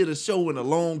 we did a show in a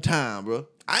long time, bro.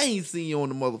 I ain't seen you on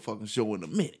the motherfucking show in a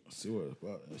minute. See what it's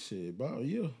about? Shit, about a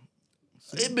year.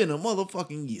 It been a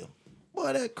motherfucking year.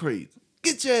 Boy, that crazy.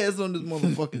 Get your ass on this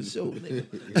motherfucking show, nigga.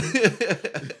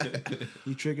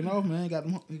 He tricking off, man. He got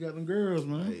them girls,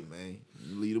 man. Hey, man.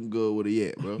 You leave them good where they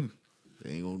at, bro.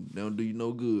 They don't do you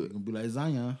no good. Gonna be like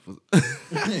Zion.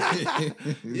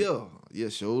 Yeah,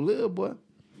 sure live, boy.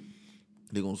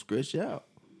 They gonna scratch you out.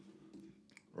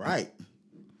 Right.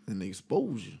 And they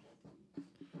expose you.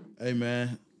 Hey,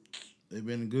 man. They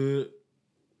been good.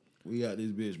 We got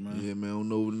this bitch, man. Yeah, man.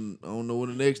 I don't know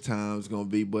when the next time it's gonna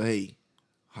be, but hey,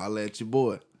 holla at your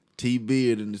boy.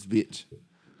 T-Beard in this bitch.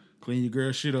 Clean your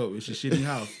girl shit up. It's your shit in your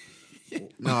house.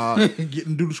 Nah.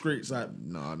 Getting do the straight side.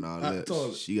 Nah.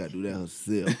 Toilet. She gotta do that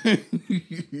herself.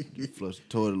 Flush the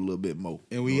toilet a little bit more.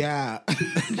 And we out.